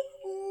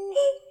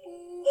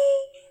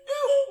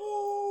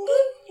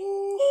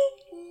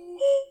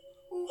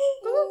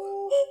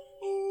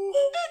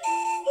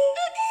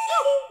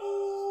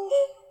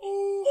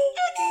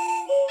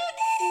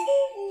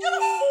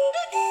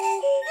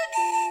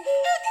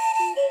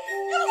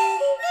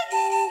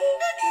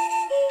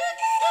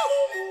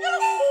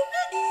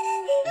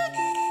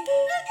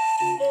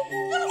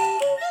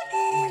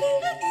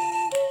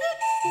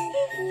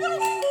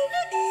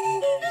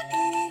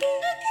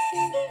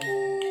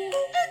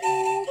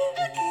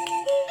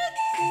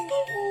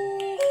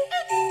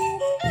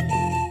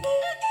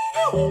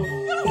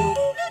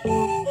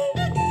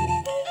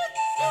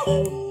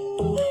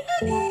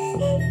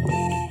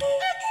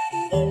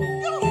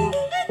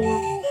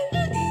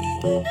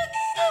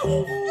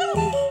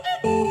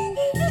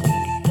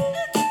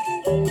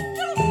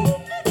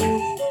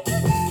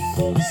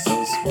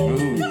 So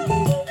smooth.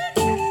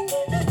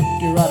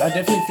 You're right, I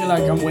definitely feel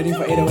like I'm waiting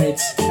for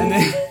 808s. And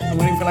then I'm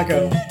waiting for like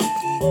a...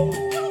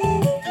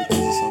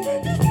 There's a song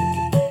I do.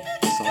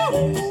 Song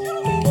for this.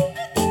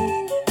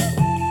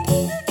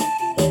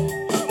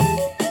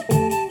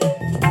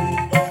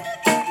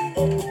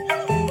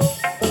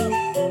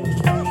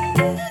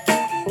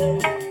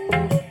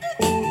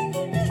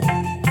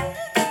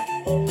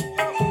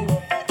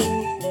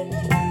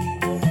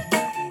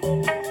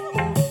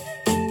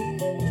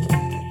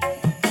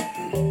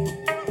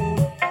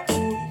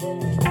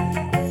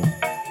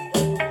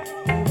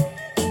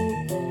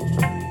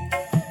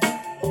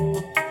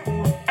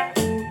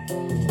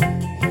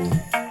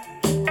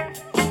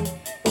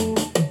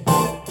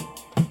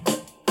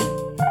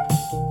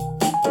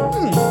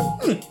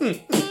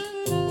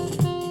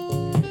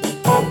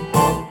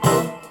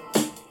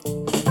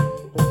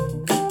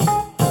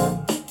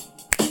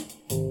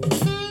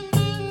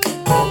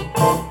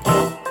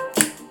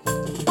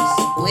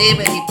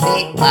 Wibbly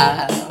pig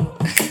wow.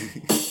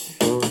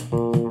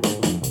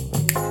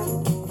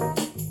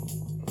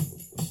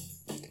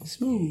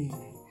 Smooth.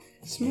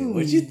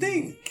 What'd you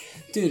think?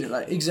 Dude,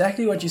 like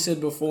exactly what you said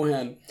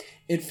beforehand.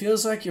 It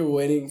feels like you're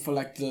waiting for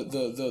like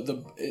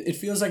the it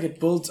feels like it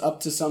builds up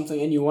to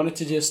something and you want it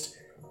to just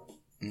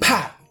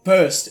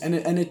burst and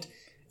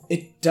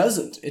it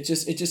doesn't. It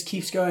just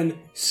keeps going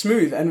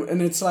smooth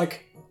and it's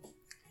like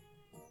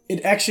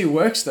it actually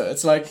works though.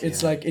 It's like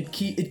it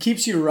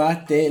keeps you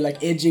right there,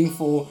 like edging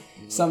for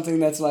something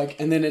that's like,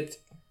 and then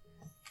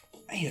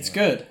it's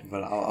good.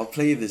 But I'll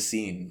play you the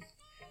scene,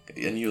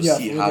 and you'll Yeah,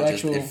 see with how the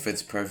just actual- it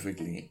fits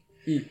perfectly.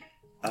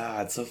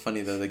 It's so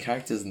funny though. The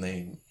character's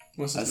name.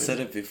 What's I his said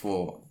it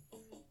before,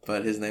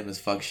 but his name is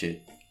fuck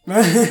shit.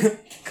 name?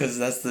 Because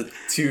that's the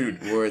two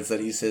words that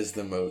he says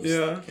the most.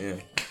 Yeah.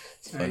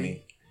 It's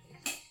funny.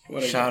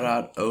 What a Shout guy.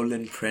 out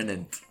Olin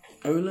Prennant.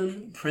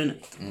 Olin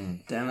Prennant.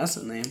 Damn, that's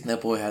a name.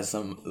 That boy has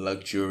some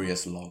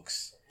luxurious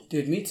locks.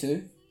 Dude, me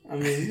too. I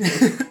mean,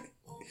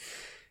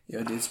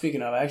 yo, dude.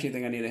 Speaking of, I actually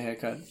think I need a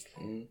haircut.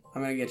 I'm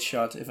gonna get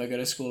shot if I go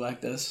to school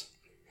like this.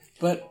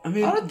 But I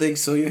mean, I don't think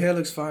so. Your hair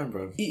looks fine,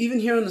 bro. even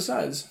here on the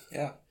sides.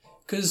 Yeah.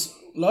 Because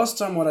last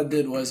time what I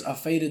did was I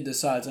faded the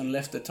sides and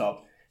left the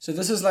top. So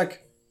this is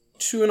like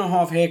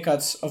 2.5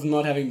 haircuts of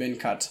not having been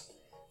cut,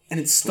 and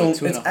it's still Wait,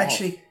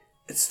 2.5?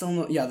 it's still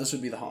not. Yeah, this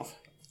would be the half.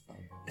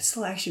 It's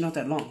still actually not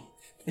that long.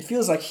 It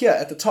feels like here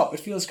at the top. It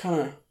feels kind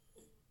of.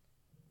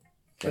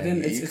 But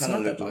then it's you it's kind not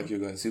of that look long. like you're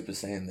going Super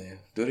Saiyan there.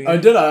 Do it Oh,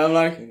 again. did I? I'm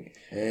like,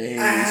 Hey,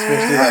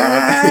 especially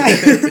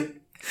that one.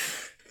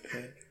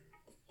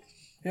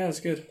 yeah, it's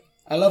good.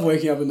 I love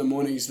waking up in the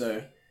mornings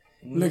though,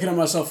 looking at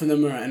myself in the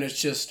mirror, and it's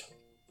just,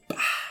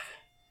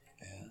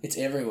 it's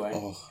everywhere.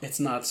 Oh. It's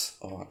nuts.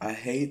 Oh, I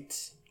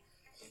hate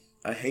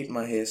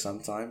my hair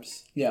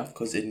sometimes Yeah,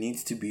 because it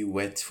needs to be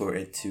wet for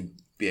it to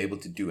be able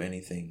to do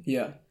anything.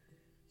 yeah,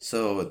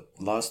 So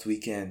last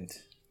weekend,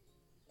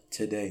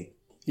 today,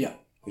 yeah.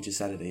 which is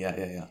Saturday,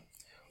 yeah.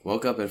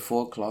 Woke up at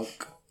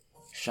 4:00,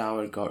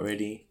 showered, got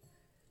ready,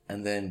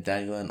 and then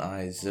Daniel and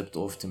I zipped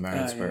off to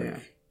Maritzburg, yeah.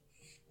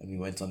 and we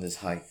went on this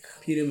hike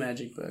Peter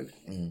Magicberg.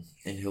 in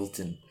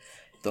Hilton,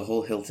 the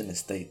whole Hilton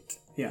estate.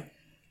 Yeah,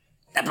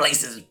 That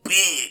place is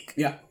big.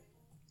 yeah.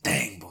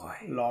 Dang boy.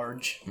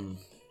 Large.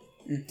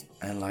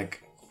 and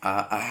like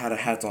I had a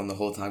hat on the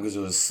whole time because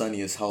it was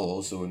sunny as hell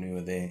also when we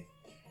were there.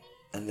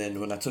 And then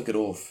when I took it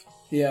off,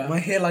 Yeah. my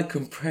hair like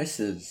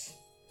compresses.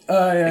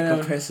 Oh, It yeah.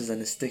 compresses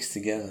and it sticks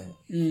together.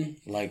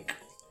 Like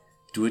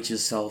do it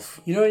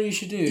yourself, You know what you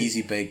should do?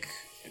 easy bake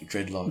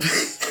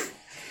dreadlocks.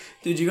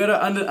 Dude, you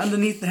gotta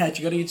underneath the hat.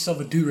 You gotta get yourself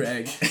a do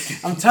rag.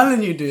 I'm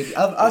telling you, dude.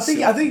 I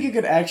think you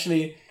could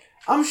actually.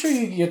 I'm sure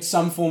you could get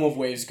some form of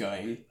waves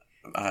going.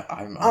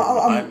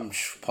 I'm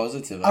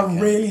positive. I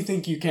really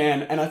think you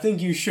can, and I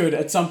think you should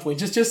at some point.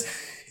 Just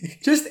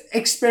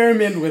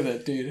experiment with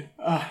it, dude.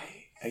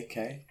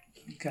 Okay.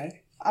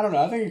 I don't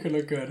know. I think it could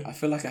look good. I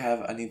feel like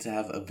I need to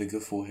have a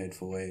bigger forehead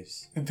for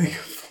waves. A bigger.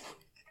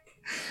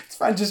 It's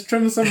fine. Just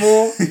trim some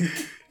more.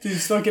 Dude,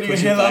 start getting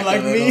Push a it hairline back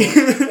like a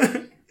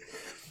me.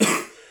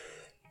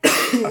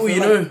 I feel you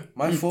like know,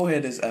 my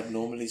forehead is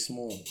abnormally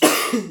small.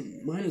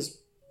 mine is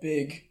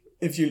big.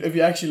 If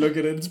you actually look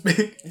at it, it's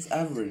big. It's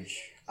average.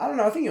 I don't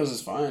know. I think yours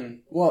is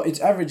fine. Well, it's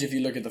average if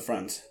you look at the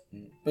front,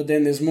 but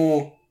then there's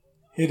more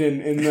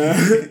hidden in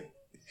the.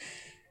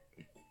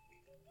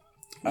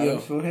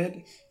 Adam's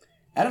forehead?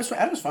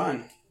 Adam's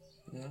fine.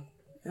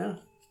 Yeah.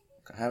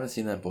 I haven't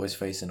seen that boy's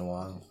face in a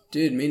while.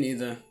 Dude, me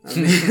neither. I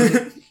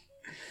mean,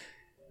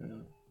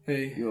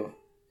 hey.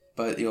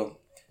 But your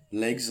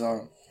legs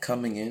are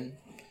coming in.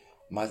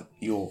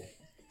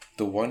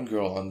 The one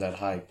girl on that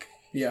hike.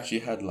 Yeah. She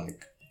had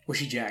like. Was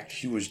she jacked?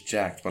 She was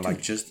jacked, but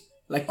like just.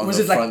 Like, on was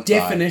the it like front thigh.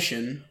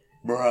 definition?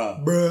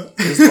 Bruh.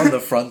 Just on the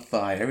front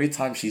thigh. Every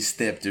time she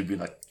stepped, it'd be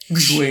like.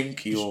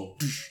 Twink,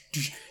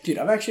 Dude,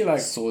 I've actually like.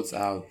 Swords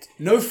out.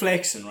 No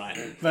flexing,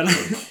 right? But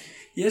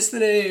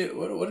yesterday,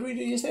 what did we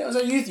do yesterday? I was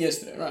at youth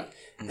yesterday, right?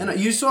 And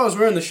you saw I was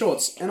wearing the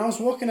shorts, and I was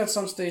walking at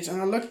some stage,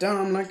 and I looked down,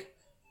 I'm like,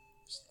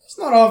 it's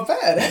not half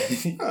bad. I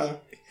think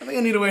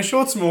I need to wear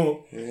shorts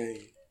more.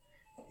 Hey.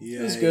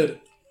 It was good.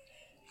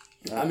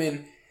 I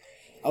mean,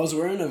 I was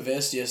wearing a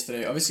vest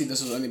yesterday. Obviously,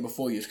 this was only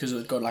before youth, because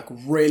it got like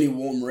really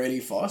warm really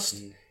fast.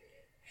 And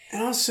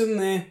I was sitting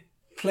there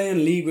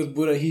playing League with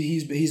Buddha.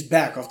 He's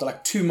back after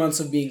like 2 months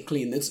of being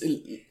clean.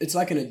 It's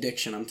like an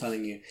addiction, I'm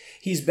telling you.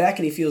 He's back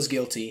and he feels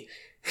guilty.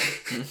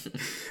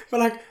 But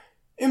like,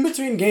 in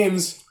between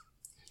games,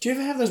 do you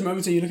ever have those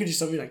moments where you look at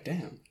yourself and you're like,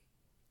 damn?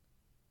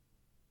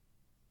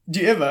 Do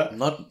you ever?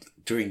 Not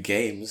during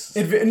games.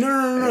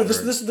 No.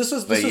 This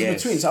was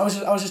yes. between. So I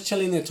was just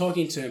chilling there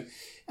talking to him,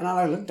 and I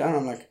like looked down.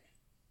 I'm like,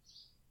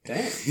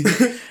 damn.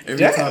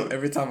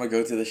 Every time I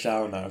go to the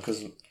shower now,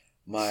 because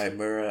my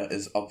mirror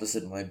is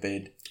opposite my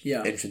bed.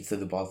 Yeah. Entrance to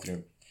the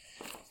bathroom.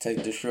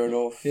 Take the shirt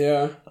off.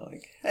 Yeah. I'm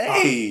like,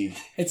 hey,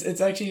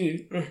 It's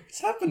actually.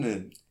 what's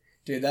happening?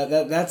 Dude,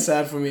 that's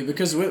sad for me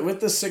because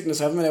with this sickness,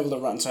 I haven't been able to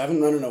run. So I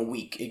haven't run in a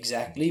week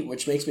exactly,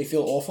 which makes me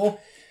feel awful.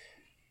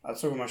 I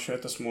took off my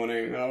shirt this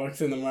morning and I looked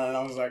in the mirror and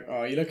I was like,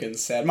 "Oh, you're looking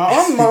sad." My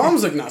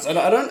arms look nice.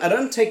 I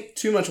don't take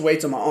too much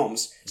weight on my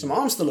arms, so my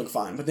arms still look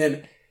fine. But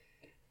then,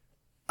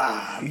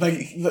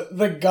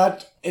 the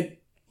gut,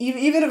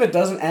 even if it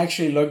doesn't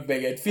actually look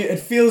big, it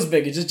feels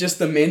big. It's just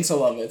the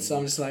mental of it. So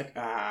I'm just like,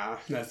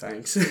 no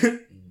thanks.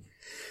 I'm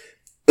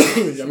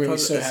gonna be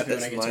so happy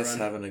when I get nice to run.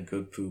 having a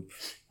good poop.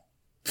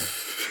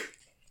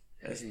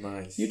 That's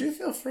nice. You do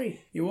feel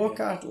free. You walk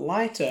out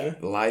lighter.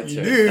 Lighter.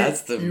 You do.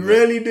 That's the You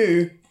really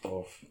do.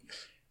 off.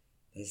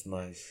 That's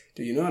nice.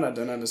 Do you know what I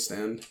don't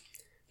understand?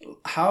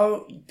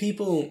 How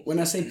people, when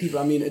I say people,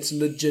 I mean it's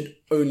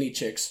legit only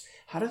chicks.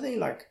 How do they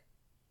like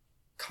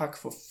cuck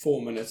for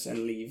 4 minutes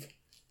and leave?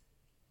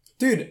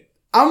 Dude,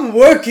 I'm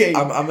working.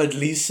 I'm at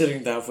least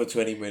sitting down for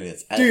 20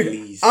 minutes. At Dude,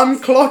 least. I'm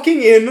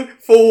clocking in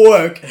for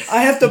work.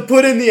 I have to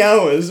put in the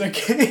hours,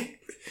 okay?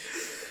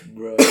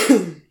 Bro.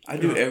 I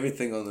do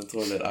everything on the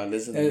toilet. I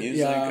listen to music,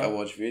 yeah. I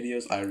watch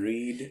videos, I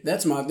read.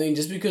 That's my thing.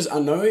 Just because I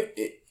know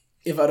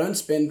if I don't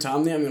spend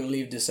time there, I'm going to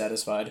leave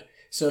dissatisfied.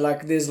 So,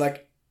 like, there's,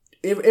 like,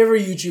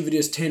 every YouTube video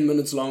is 10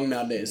 minutes long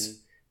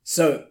nowadays.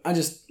 So, I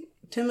just,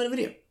 10-minute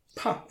video.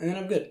 And then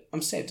I'm good.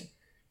 I'm set.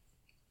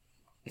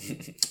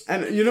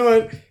 And you know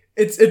what?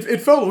 It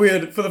felt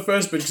weird for the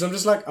first bit because I'm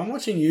just like, I'm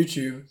watching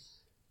YouTube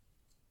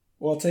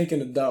while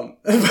taking a dump.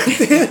 But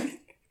then,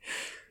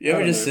 You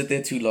ever I just don't know. sit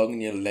there too long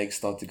and your legs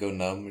start to go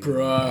numb?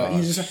 Bruh,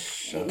 you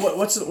just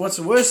what's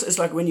worse is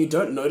like when you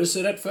don't notice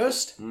it at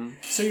first.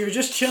 So you're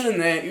just chilling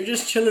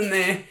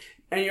there,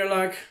 and you're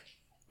like,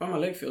 oh, my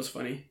leg feels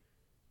funny,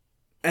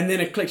 and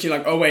then it clicks. You're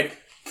like, oh wait,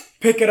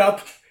 pick it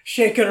up,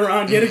 shake it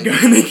around, get it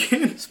going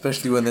again.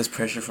 Especially when there's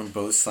pressure from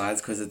both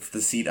sides because it's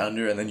the seat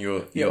under and then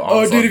your Oh,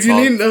 arms dude, on if you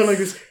top. lean down like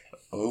this.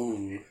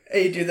 Oh.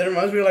 Hey, dude, that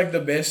reminds me of like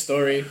the best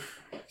story.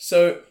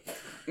 So,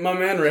 my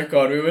man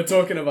Record, we were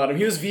talking about him.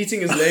 He was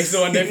beating his legs the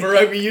one day for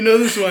rugby. You know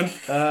this one.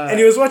 And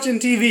he was watching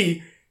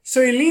TV.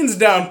 So he leans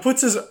down,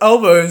 puts his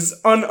elbows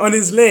on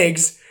his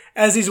legs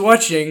as he's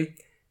watching.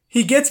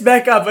 He gets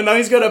back up and now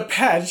he's got a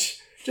patch,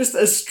 just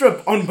a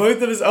strip on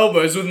both of his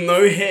elbows with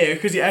no hair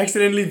because he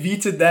accidentally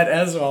beated that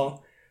as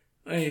well.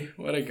 Hey,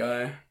 what a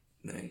guy.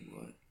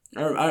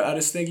 I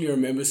distinctly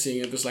remember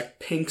seeing it. There's like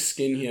pink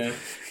skin here,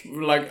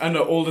 like under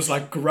all this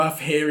like gruff,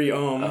 hairy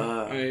arm.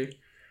 Hey,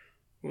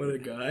 what a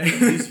guy.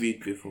 He's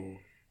beat before.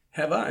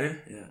 Have I?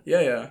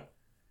 Yeah. Yeah.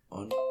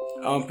 On.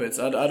 Armpits.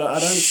 I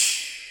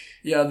don't.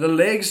 Yeah, the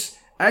legs.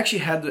 I actually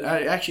had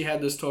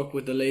this talk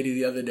with the lady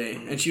the other day,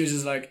 and she was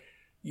just like,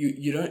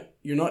 you're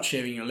not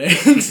shaving your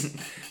legs,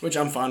 which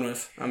I'm fine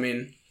with. I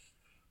mean,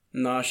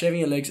 nah, shaving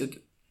your legs.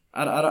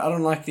 I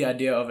don't like the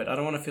idea of it. I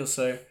don't want to feel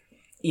so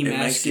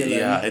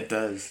emasculated. It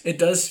does. It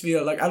does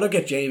feel like I look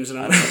at James and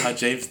I I'm don't know how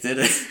James did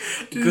it.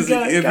 Dude, Because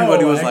go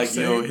everybody was like,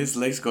 actually. yo, his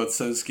legs got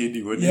so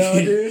skinny when Yeah,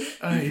 he, dude.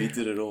 he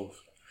did it off.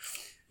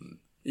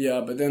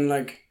 Yeah, but then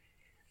like,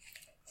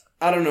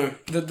 I don't know,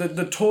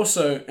 the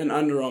torso and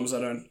underarms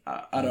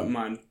I don't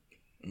mind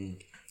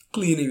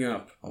cleaning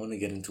up. I want to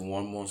get into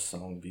one more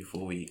song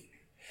before we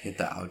hit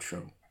the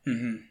outro.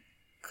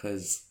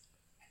 Because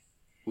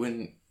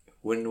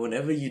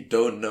whenever you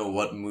don't know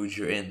what mood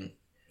you're in,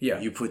 Yeah.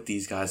 you put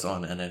these guys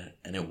on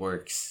and it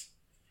works.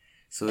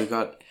 So we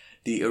got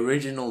the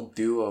original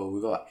duo. We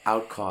got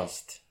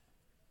Outkast,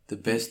 the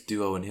best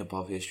duo in hip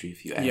hop history,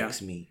 if you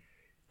ask me.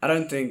 I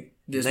don't think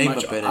there's Name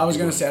much. a better I was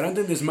gonna duo. say I don't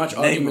think there's much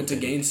Name a argument better.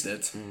 against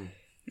it.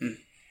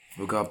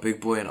 We got Big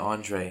Boy and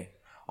Andre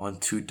on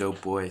Two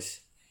Dope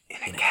Boys in a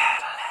Cadillac.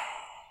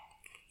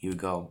 Here we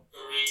go.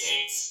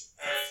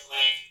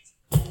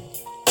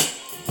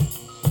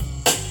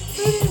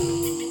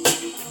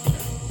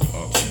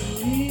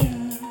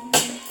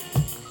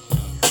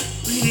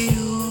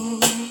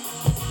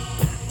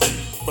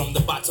 From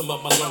the bottom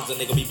of my lungs, a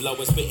nigga be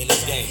blowing, spitting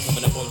this game.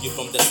 Coming up on you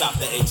from the south,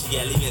 the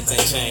ATLians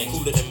ain't changed.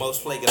 Cooler than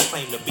most players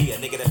claim to be. A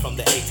nigga that's from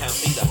the A-Town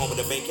C, the home of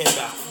the vacant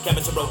bout.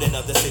 Coming to road in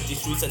other city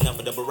streets, enough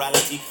of the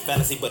morality,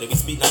 fallacy, but if we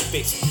speak non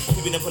fiction.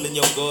 We been pulling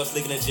your guards,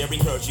 licking a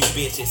Jerry Curls, you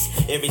bitches.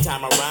 Every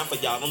time I rhyme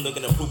for y'all, I'm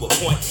looking to prove a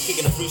point.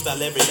 Kicking a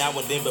freestyle every now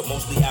and then, but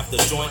mostly after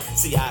joint.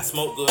 See, I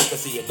smoke good,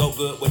 cause see it go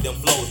good with them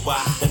flows. Why?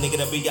 The nigga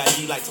that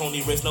B.I.G. like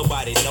Tony Rich,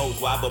 nobody knows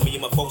why. But me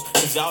and my folks,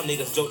 cause y'all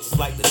niggas joke just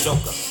like the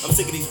Joker. I'm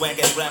sick of these whack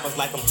ass rappers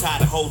like I'm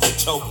tired of hoes and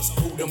chokers.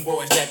 Who them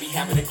boys that be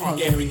having a crunk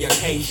every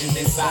occasion?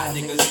 This side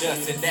niggas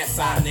dustin', that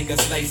side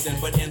niggas lacing.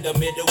 But in the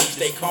middle we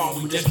stay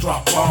calm, we just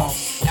drop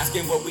bombs.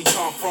 Asking where we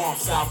come from,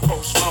 South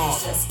Coast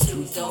slums. Just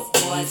two dope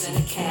boys in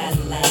a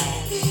Cadillac.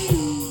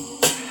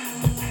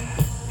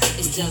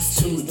 It's just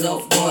two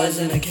dope boys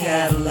in a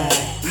Cadillac.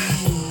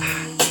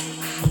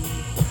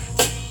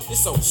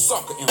 This old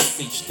sucker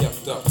MC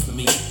stepped up to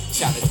me,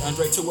 challenged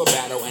Andre to a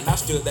battle, and I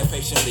stood there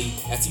patiently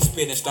as he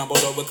spit and stumbled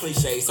over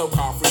cliches,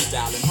 so-called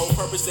freestyling. Whole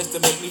purpose is to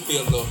make me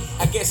feel look.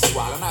 I guess it's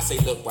wild, and I say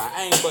look why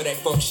I ain't for that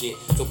fuck shit.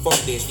 So fuck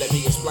this, let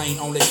me explain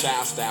only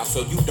child style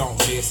so you don't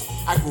miss.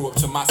 I grew up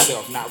to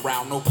myself, not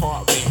round no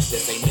park bench.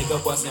 Just a nigga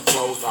busting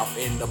flows off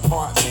in the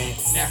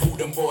apartments. Now who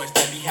them boys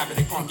that be having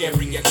a crunk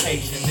every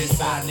occasion? This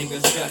side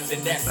niggas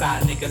dustin', that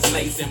side niggas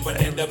lacing. But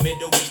in the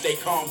middle we stay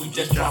calm, we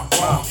just drop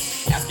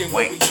bombs. Asking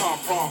where we come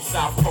from,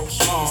 South Coast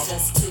It's slums.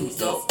 just two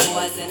dope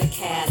boys in a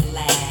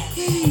Cadillac.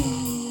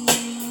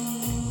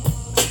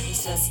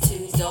 It's just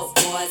two dope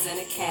boys in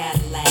a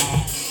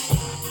Cadillac.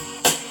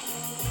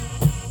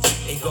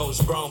 It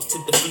goes Bronx to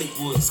the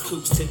Fleetwoods,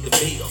 Coops to the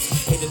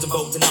Bills. Haters and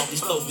boats and all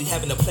these flows, we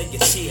having a play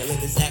and chill in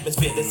this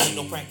atmosphere. This ain't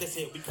no practice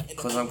here. We cutting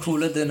Cause I'm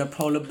cooler than a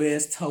polar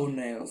bear's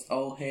toenails.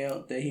 Oh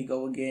hell, there he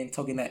go again,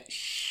 talking that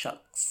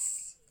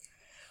shucks.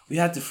 We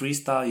had to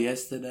freestyle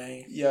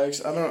yesterday.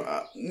 Yikes! I don't.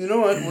 You know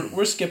what?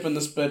 We're skipping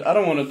this bit. I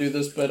don't want to do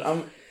this bit.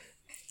 When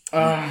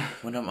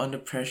I'm under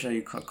pressure,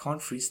 you can't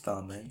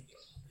freestyle, man.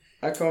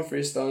 I can't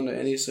freestyle under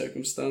any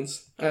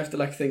circumstance. I have to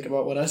like think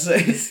about what I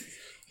say.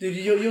 Dude,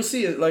 you'll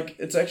see it. Like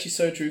it's actually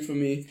so true for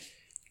me.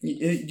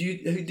 Did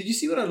you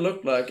see what I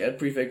looked like at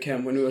prefect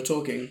camp when we were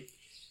talking?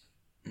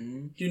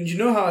 You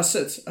know how I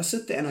sit? I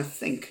sit there and I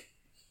think.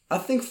 I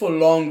think for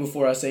long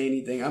before I say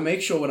anything. I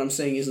make sure what I'm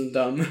saying isn't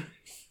dumb.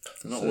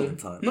 Not all the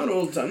time. Not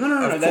all the time.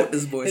 No. I've caught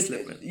this boy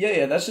slipping.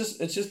 Yeah. That's just.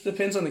 It just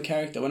depends on the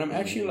character. When I'm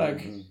actually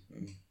like.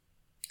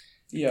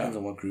 Yeah. Depends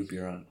on what group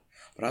you're on.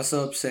 But I was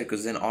so upset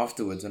because then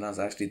afterwards, when I was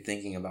actually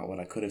thinking about what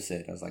I could have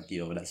said, I was like,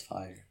 yo, that's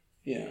fire.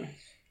 Yeah.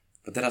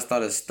 But then I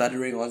started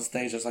stuttering on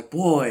stage. I was like,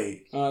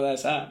 boy. Oh,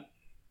 that's hot.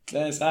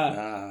 That's hot.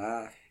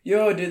 Ah.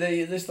 Yo, dude,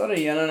 they started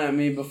yelling at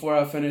me before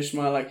I finished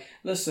my like.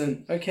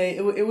 Listen, okay,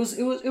 it was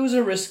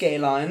a risque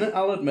line.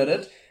 I'll admit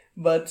it,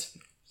 but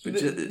there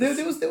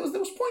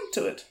was point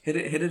to it. Hit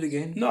it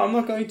again. No, I'm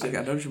not going to.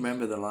 I don't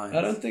remember the lines.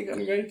 I don't think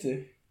I'm going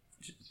to.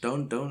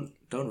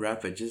 Don't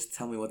rap it. Just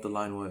tell me what the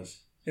line was.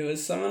 It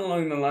was something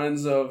along the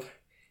lines of,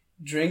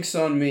 "Drinks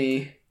on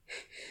me,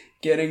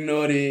 getting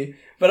naughty."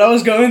 But I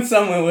was going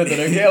somewhere with it.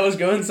 Okay, I was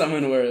going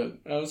somewhere with it.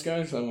 I was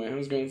going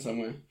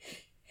somewhere.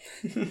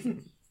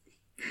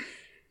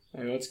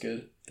 Hey, what's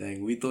good?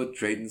 Dang, we thought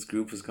Drayton's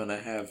group was gonna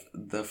have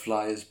the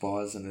flyest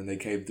bars, and then they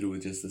came through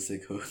with just a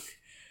sick hook.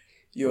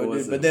 Yo, What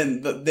was dude,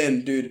 it? but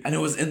then, dude. And it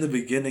was in the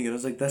beginning, and I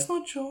was like, "That's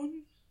not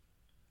John."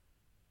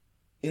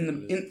 In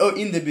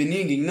the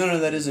beginning. No,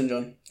 that isn't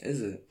John.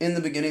 Is it? In the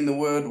beginning, the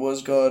word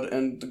was God,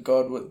 and the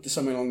God was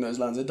something along those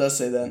lines. It does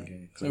say that.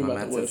 Okay. Because Something my about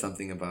man the said word.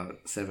 something about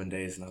 7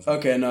 days, and I was like,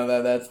 Okay, no,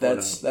 that's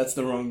Hold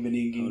the wrong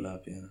beginning. "Hold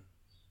up, yeah."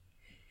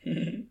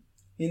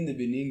 In the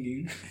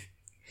beginning.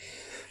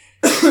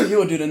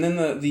 Yo, dude, and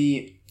then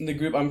the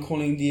group I'm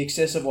calling the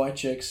excessive white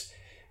chicks,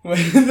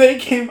 when they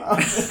came out.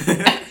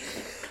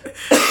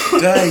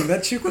 Dang,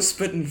 that chick was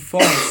spitting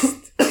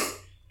fast.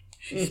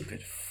 She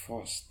spit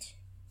fast.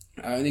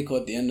 I only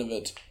caught the end of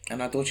it.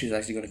 And I thought she was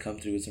actually going to come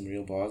through with some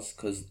real bars,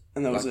 because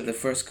And that was like, it. the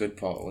first good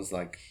part was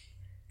like,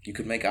 you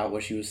could make out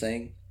what she was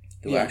saying,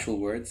 the actual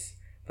words,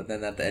 but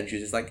then at the end she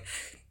was just like,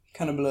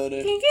 Kind of blurred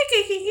it.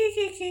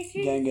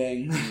 Gang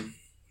gang.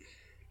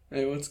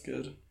 Hey, what's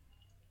good?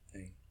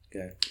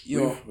 yeah.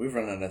 Yo. We've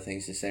run out of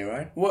things to say,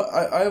 right? Well,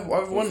 I've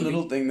one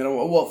little thing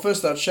that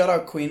first out, shout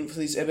out Queen for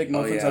these epic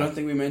muffins. yeah. I don't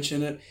think we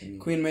mentioned it.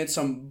 Queen made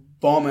some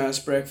bomb ass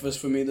breakfast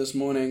for me this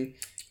morning.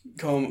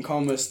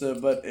 Calm mister,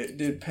 but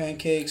dude,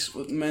 pancakes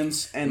with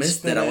mince and Missed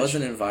spinach. that I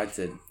wasn't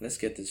invited. Let's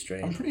get this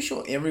straight. I'm pretty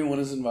sure everyone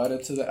is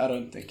invited to that. I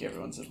don't think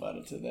everyone's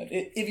invited to that.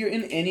 If you're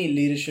in any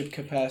leadership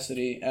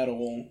capacity at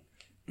all,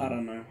 I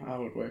don't know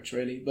how it works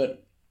really,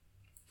 but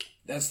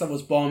that stuff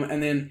was bomb.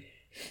 And then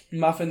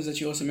muffins that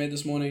you also made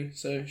this morning.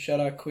 So shout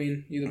out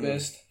Queen, you the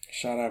best.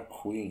 Shout out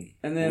Queen.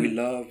 And then we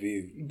love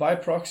you. by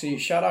proxy,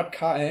 shout out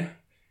Kai.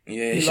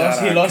 Yeah, He shout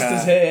lost out lost Kai.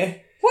 his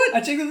hair. What?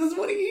 I checked it this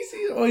morning.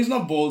 He's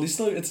not bald. He's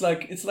still. It's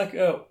like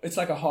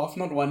a half,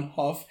 not one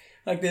half.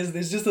 Like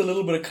there's just a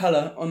little bit of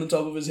color on the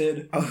top of his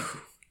head.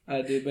 Oh.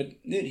 Dude,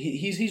 but dude,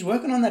 he's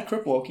working on that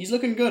crip walk. He's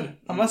looking good.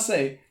 I must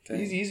say, Dang.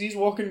 he's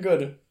walking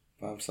good.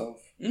 By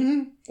himself.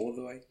 Mm-hmm. All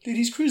the way. Dude,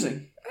 he's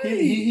cruising.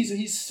 Hey.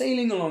 He's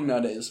sailing along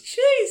nowadays.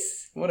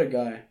 Jeez. What a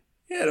guy.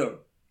 Yeah, though.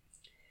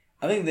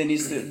 I think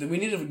we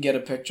need to get a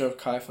picture of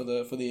Kai for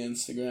the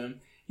Instagram.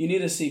 You need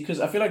to see, because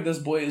I feel like this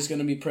boy is going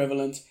to be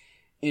prevalent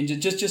in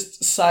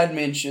just side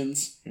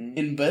mentions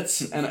in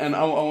bits, and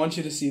I want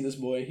you to see this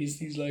boy.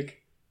 He's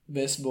like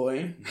best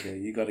boy. Okay,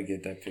 you gotta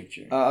get that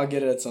picture. I'll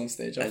get it at some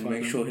stage. I'll and find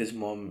make him. sure his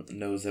mom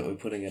knows that we're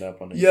putting it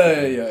up on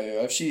Instagram.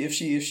 Yeah. If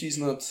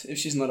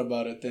she's not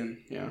about it, then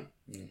yeah.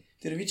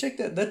 Dude, have you checked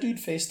that dude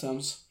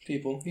FaceTimes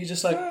people? He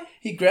just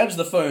he grabs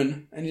the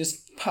phone and he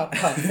just pop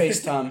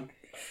FaceTime.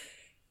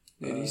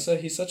 Dude,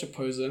 he's such a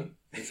poser.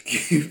 It's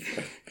cute.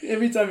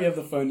 Every time you have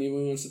the phone, he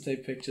wants to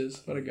take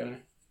pictures. What a guy.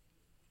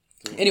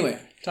 Anyway,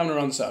 time to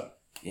round this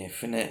up. Yeah,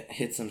 finna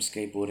hit some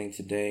skateboarding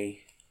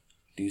today.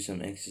 Do some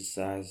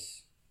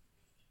exercise.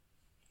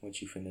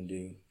 What you finna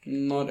do?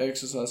 Not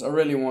exercise. I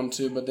really want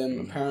to, but then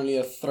apparently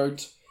a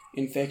throat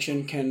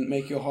infection can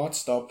make your heart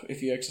stop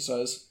if you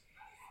exercise.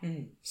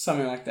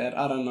 Something like that.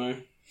 I don't know.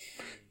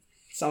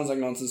 Sounds like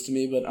nonsense to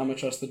me, but I'm gonna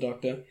trust the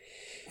doctor.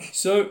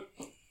 So,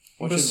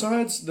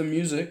 besides the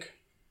music,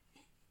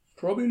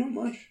 probably not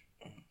much.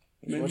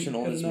 Maybe Watching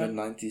all this heading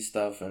out. mid-90s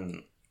stuff,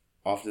 and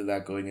after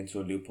that going into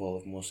a loophole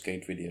of more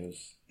skate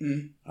videos.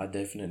 I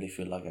definitely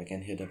feel like I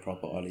can hit a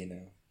proper ollie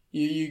now.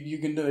 You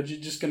can do it. You're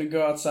just gonna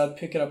go outside,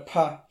 pick it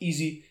up,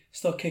 easy,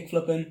 start kick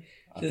flipping.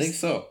 I think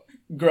so.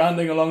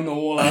 Grounding along the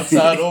wall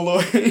outside all the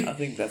way. I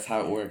think that's how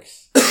it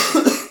works.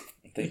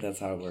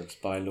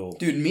 By law.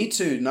 Dude, me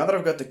too. Now that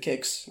I've got the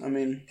kicks, I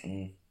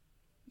mean,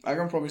 I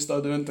can probably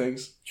start doing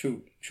things.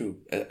 True.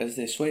 Is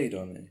there suede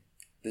on there?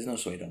 There's no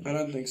suede on I there.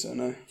 don't think so,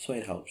 no.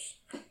 Suede helps.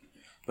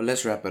 But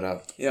let's wrap it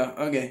up. Yeah,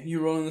 okay.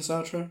 You rolling this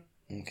outro?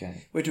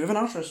 Okay. Wait, do we have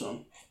an outro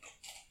song?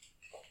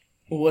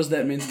 Or was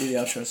that meant to be the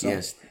outro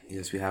song?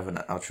 Yes, we have an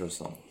outro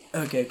song.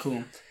 Okay,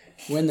 cool.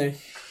 When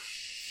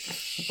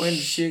When the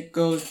shit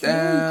goes you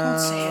can't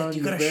say down, it.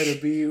 You you gotta better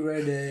be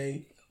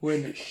ready.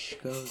 When the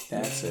shit goes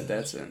down.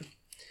 That's it.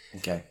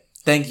 Okay.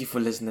 Thank you for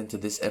listening to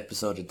this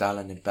episode of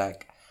Dialing It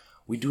Back.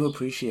 We do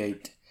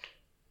appreciate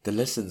the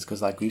listens,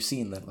 because like we've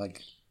seen that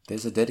like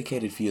there's a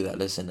dedicated few that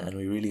listen, and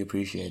we really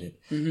appreciate it.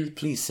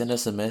 Please send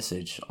us a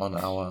message on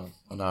our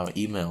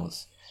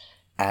emails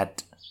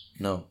at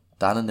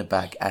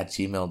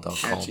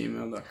dialingitback@gmail.com. At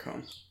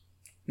gmail.com.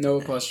 No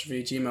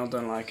apostrophe. Gmail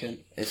don't like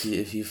it.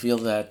 If you feel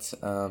that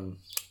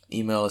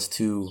email is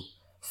too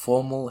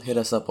formal, hit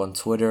us up on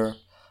Twitter.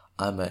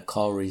 I'm at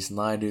Carl Reese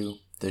Naidu.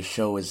 The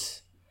show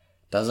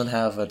doesn't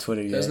have a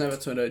Twitter yet. Doesn't have a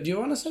Twitter. Do you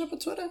want to set up a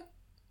Twitter?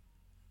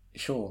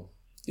 Sure.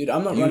 Dude,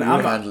 I'm not You're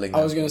running. handling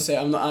I was that. gonna say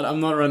I'm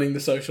not running the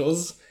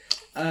socials.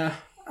 I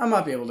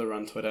might be able to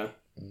run Twitter.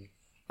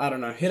 I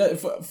don't know. Hit it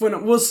for now,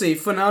 we'll see.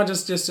 For now,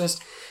 just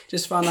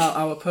find out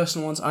our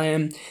personal ones. I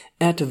am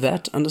at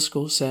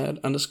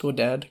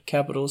that_sad_dad,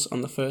 capitals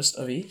on the first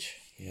of each.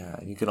 Yeah,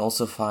 and you can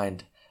also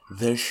find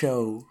the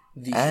show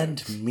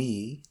and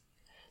me.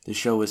 The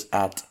show is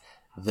at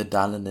The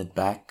Dialing It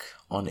Back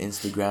on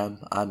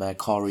Instagram. I'm at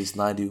Carl Reese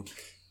Naidu.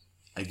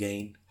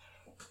 Again,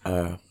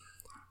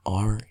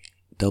 REECE.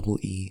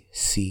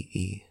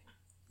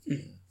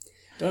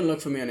 Don't look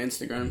for me on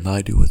Instagram.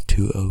 Naidu with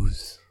 2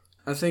 O's.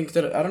 I think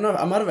that, I don't know,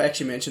 I might have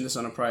actually mentioned this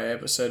on a prior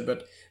episode,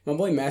 but my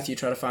boy Matthew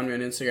tried to find me on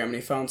Instagram and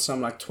he found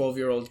some like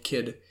 12-year-old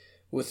kid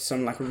with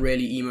some like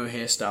really emo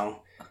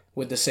hairstyle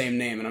with the same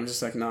name, and I'm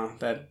just like, nah,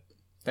 that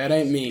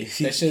ain't me.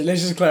 Let's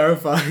just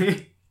clarify.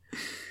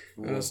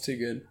 That's too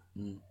good.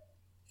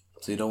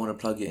 So you don't want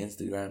to plug your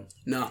Instagram?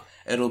 No.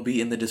 It'll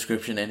be in the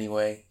description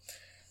anyway.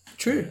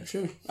 True.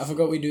 I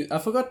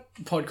forgot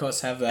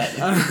podcasts have that.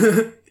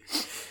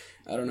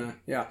 I don't know.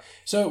 Yeah.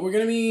 So we're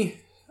going to be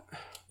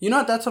You know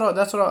what? That's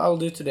what I'll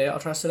do today. I'll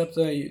try to set up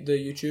the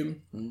YouTube.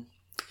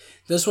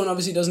 This one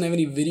obviously doesn't have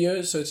any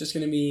videos, so it's just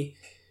gonna be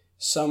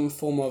some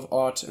form of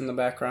art in the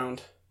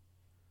background.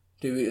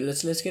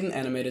 Let's get an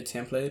animated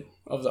template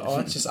of the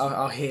art. Just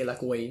our hair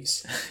like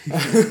waves.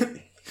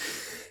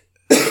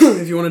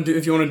 If you want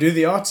to do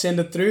the art, send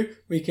it through.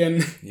 We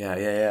can.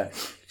 Yeah.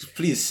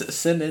 Please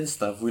send in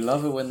stuff. We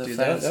love it when the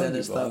fans send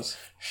in stuff.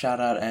 Shout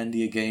out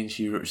Andy again.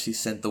 She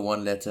sent the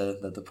one letter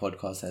that the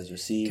podcast has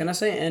received. Can I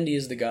say Andy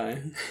is the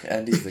guy?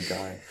 Andy's the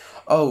guy.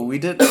 Oh, we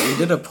did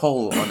a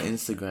poll on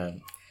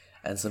Instagram,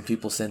 and some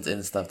people sent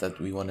in stuff that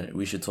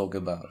we should talk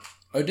about.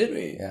 Oh, did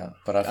we? Yeah,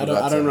 but I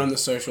forgot. I don't run the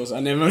socials. I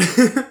never.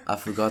 I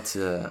forgot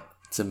to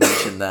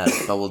mention that,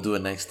 but we'll do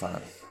it next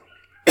time.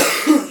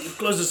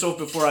 Close this off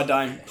before I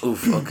die.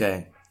 Oof.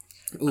 Okay.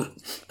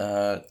 Oof.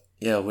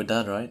 Yeah, we're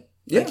done, right?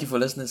 Yeah. Thank you for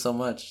listening so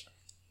much.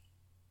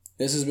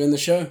 This has been the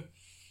show,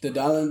 the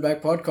Dial and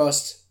Back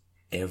podcast.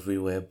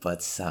 Everywhere but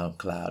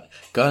SoundCloud.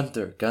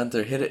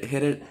 Gunther, hit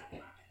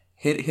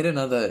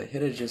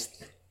it.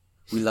 Just,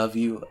 we love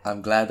you.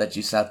 I'm glad that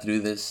you sat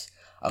through this.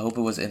 I hope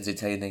it was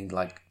entertaining.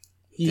 Like,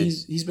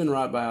 he's been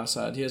right by our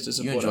side. He has to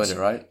support us. You enjoyed it,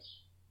 right?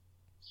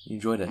 You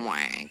enjoyed it.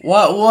 Wank.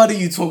 What are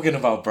you talking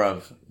about,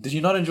 bruv? Did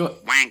you not enjoy?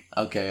 Wank.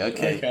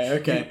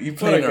 Okay. You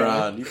playing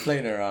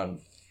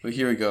around. Well,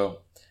 here we go.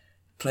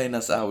 Playing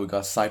us out. We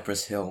got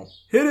Cypress Hill.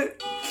 Hit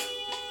it.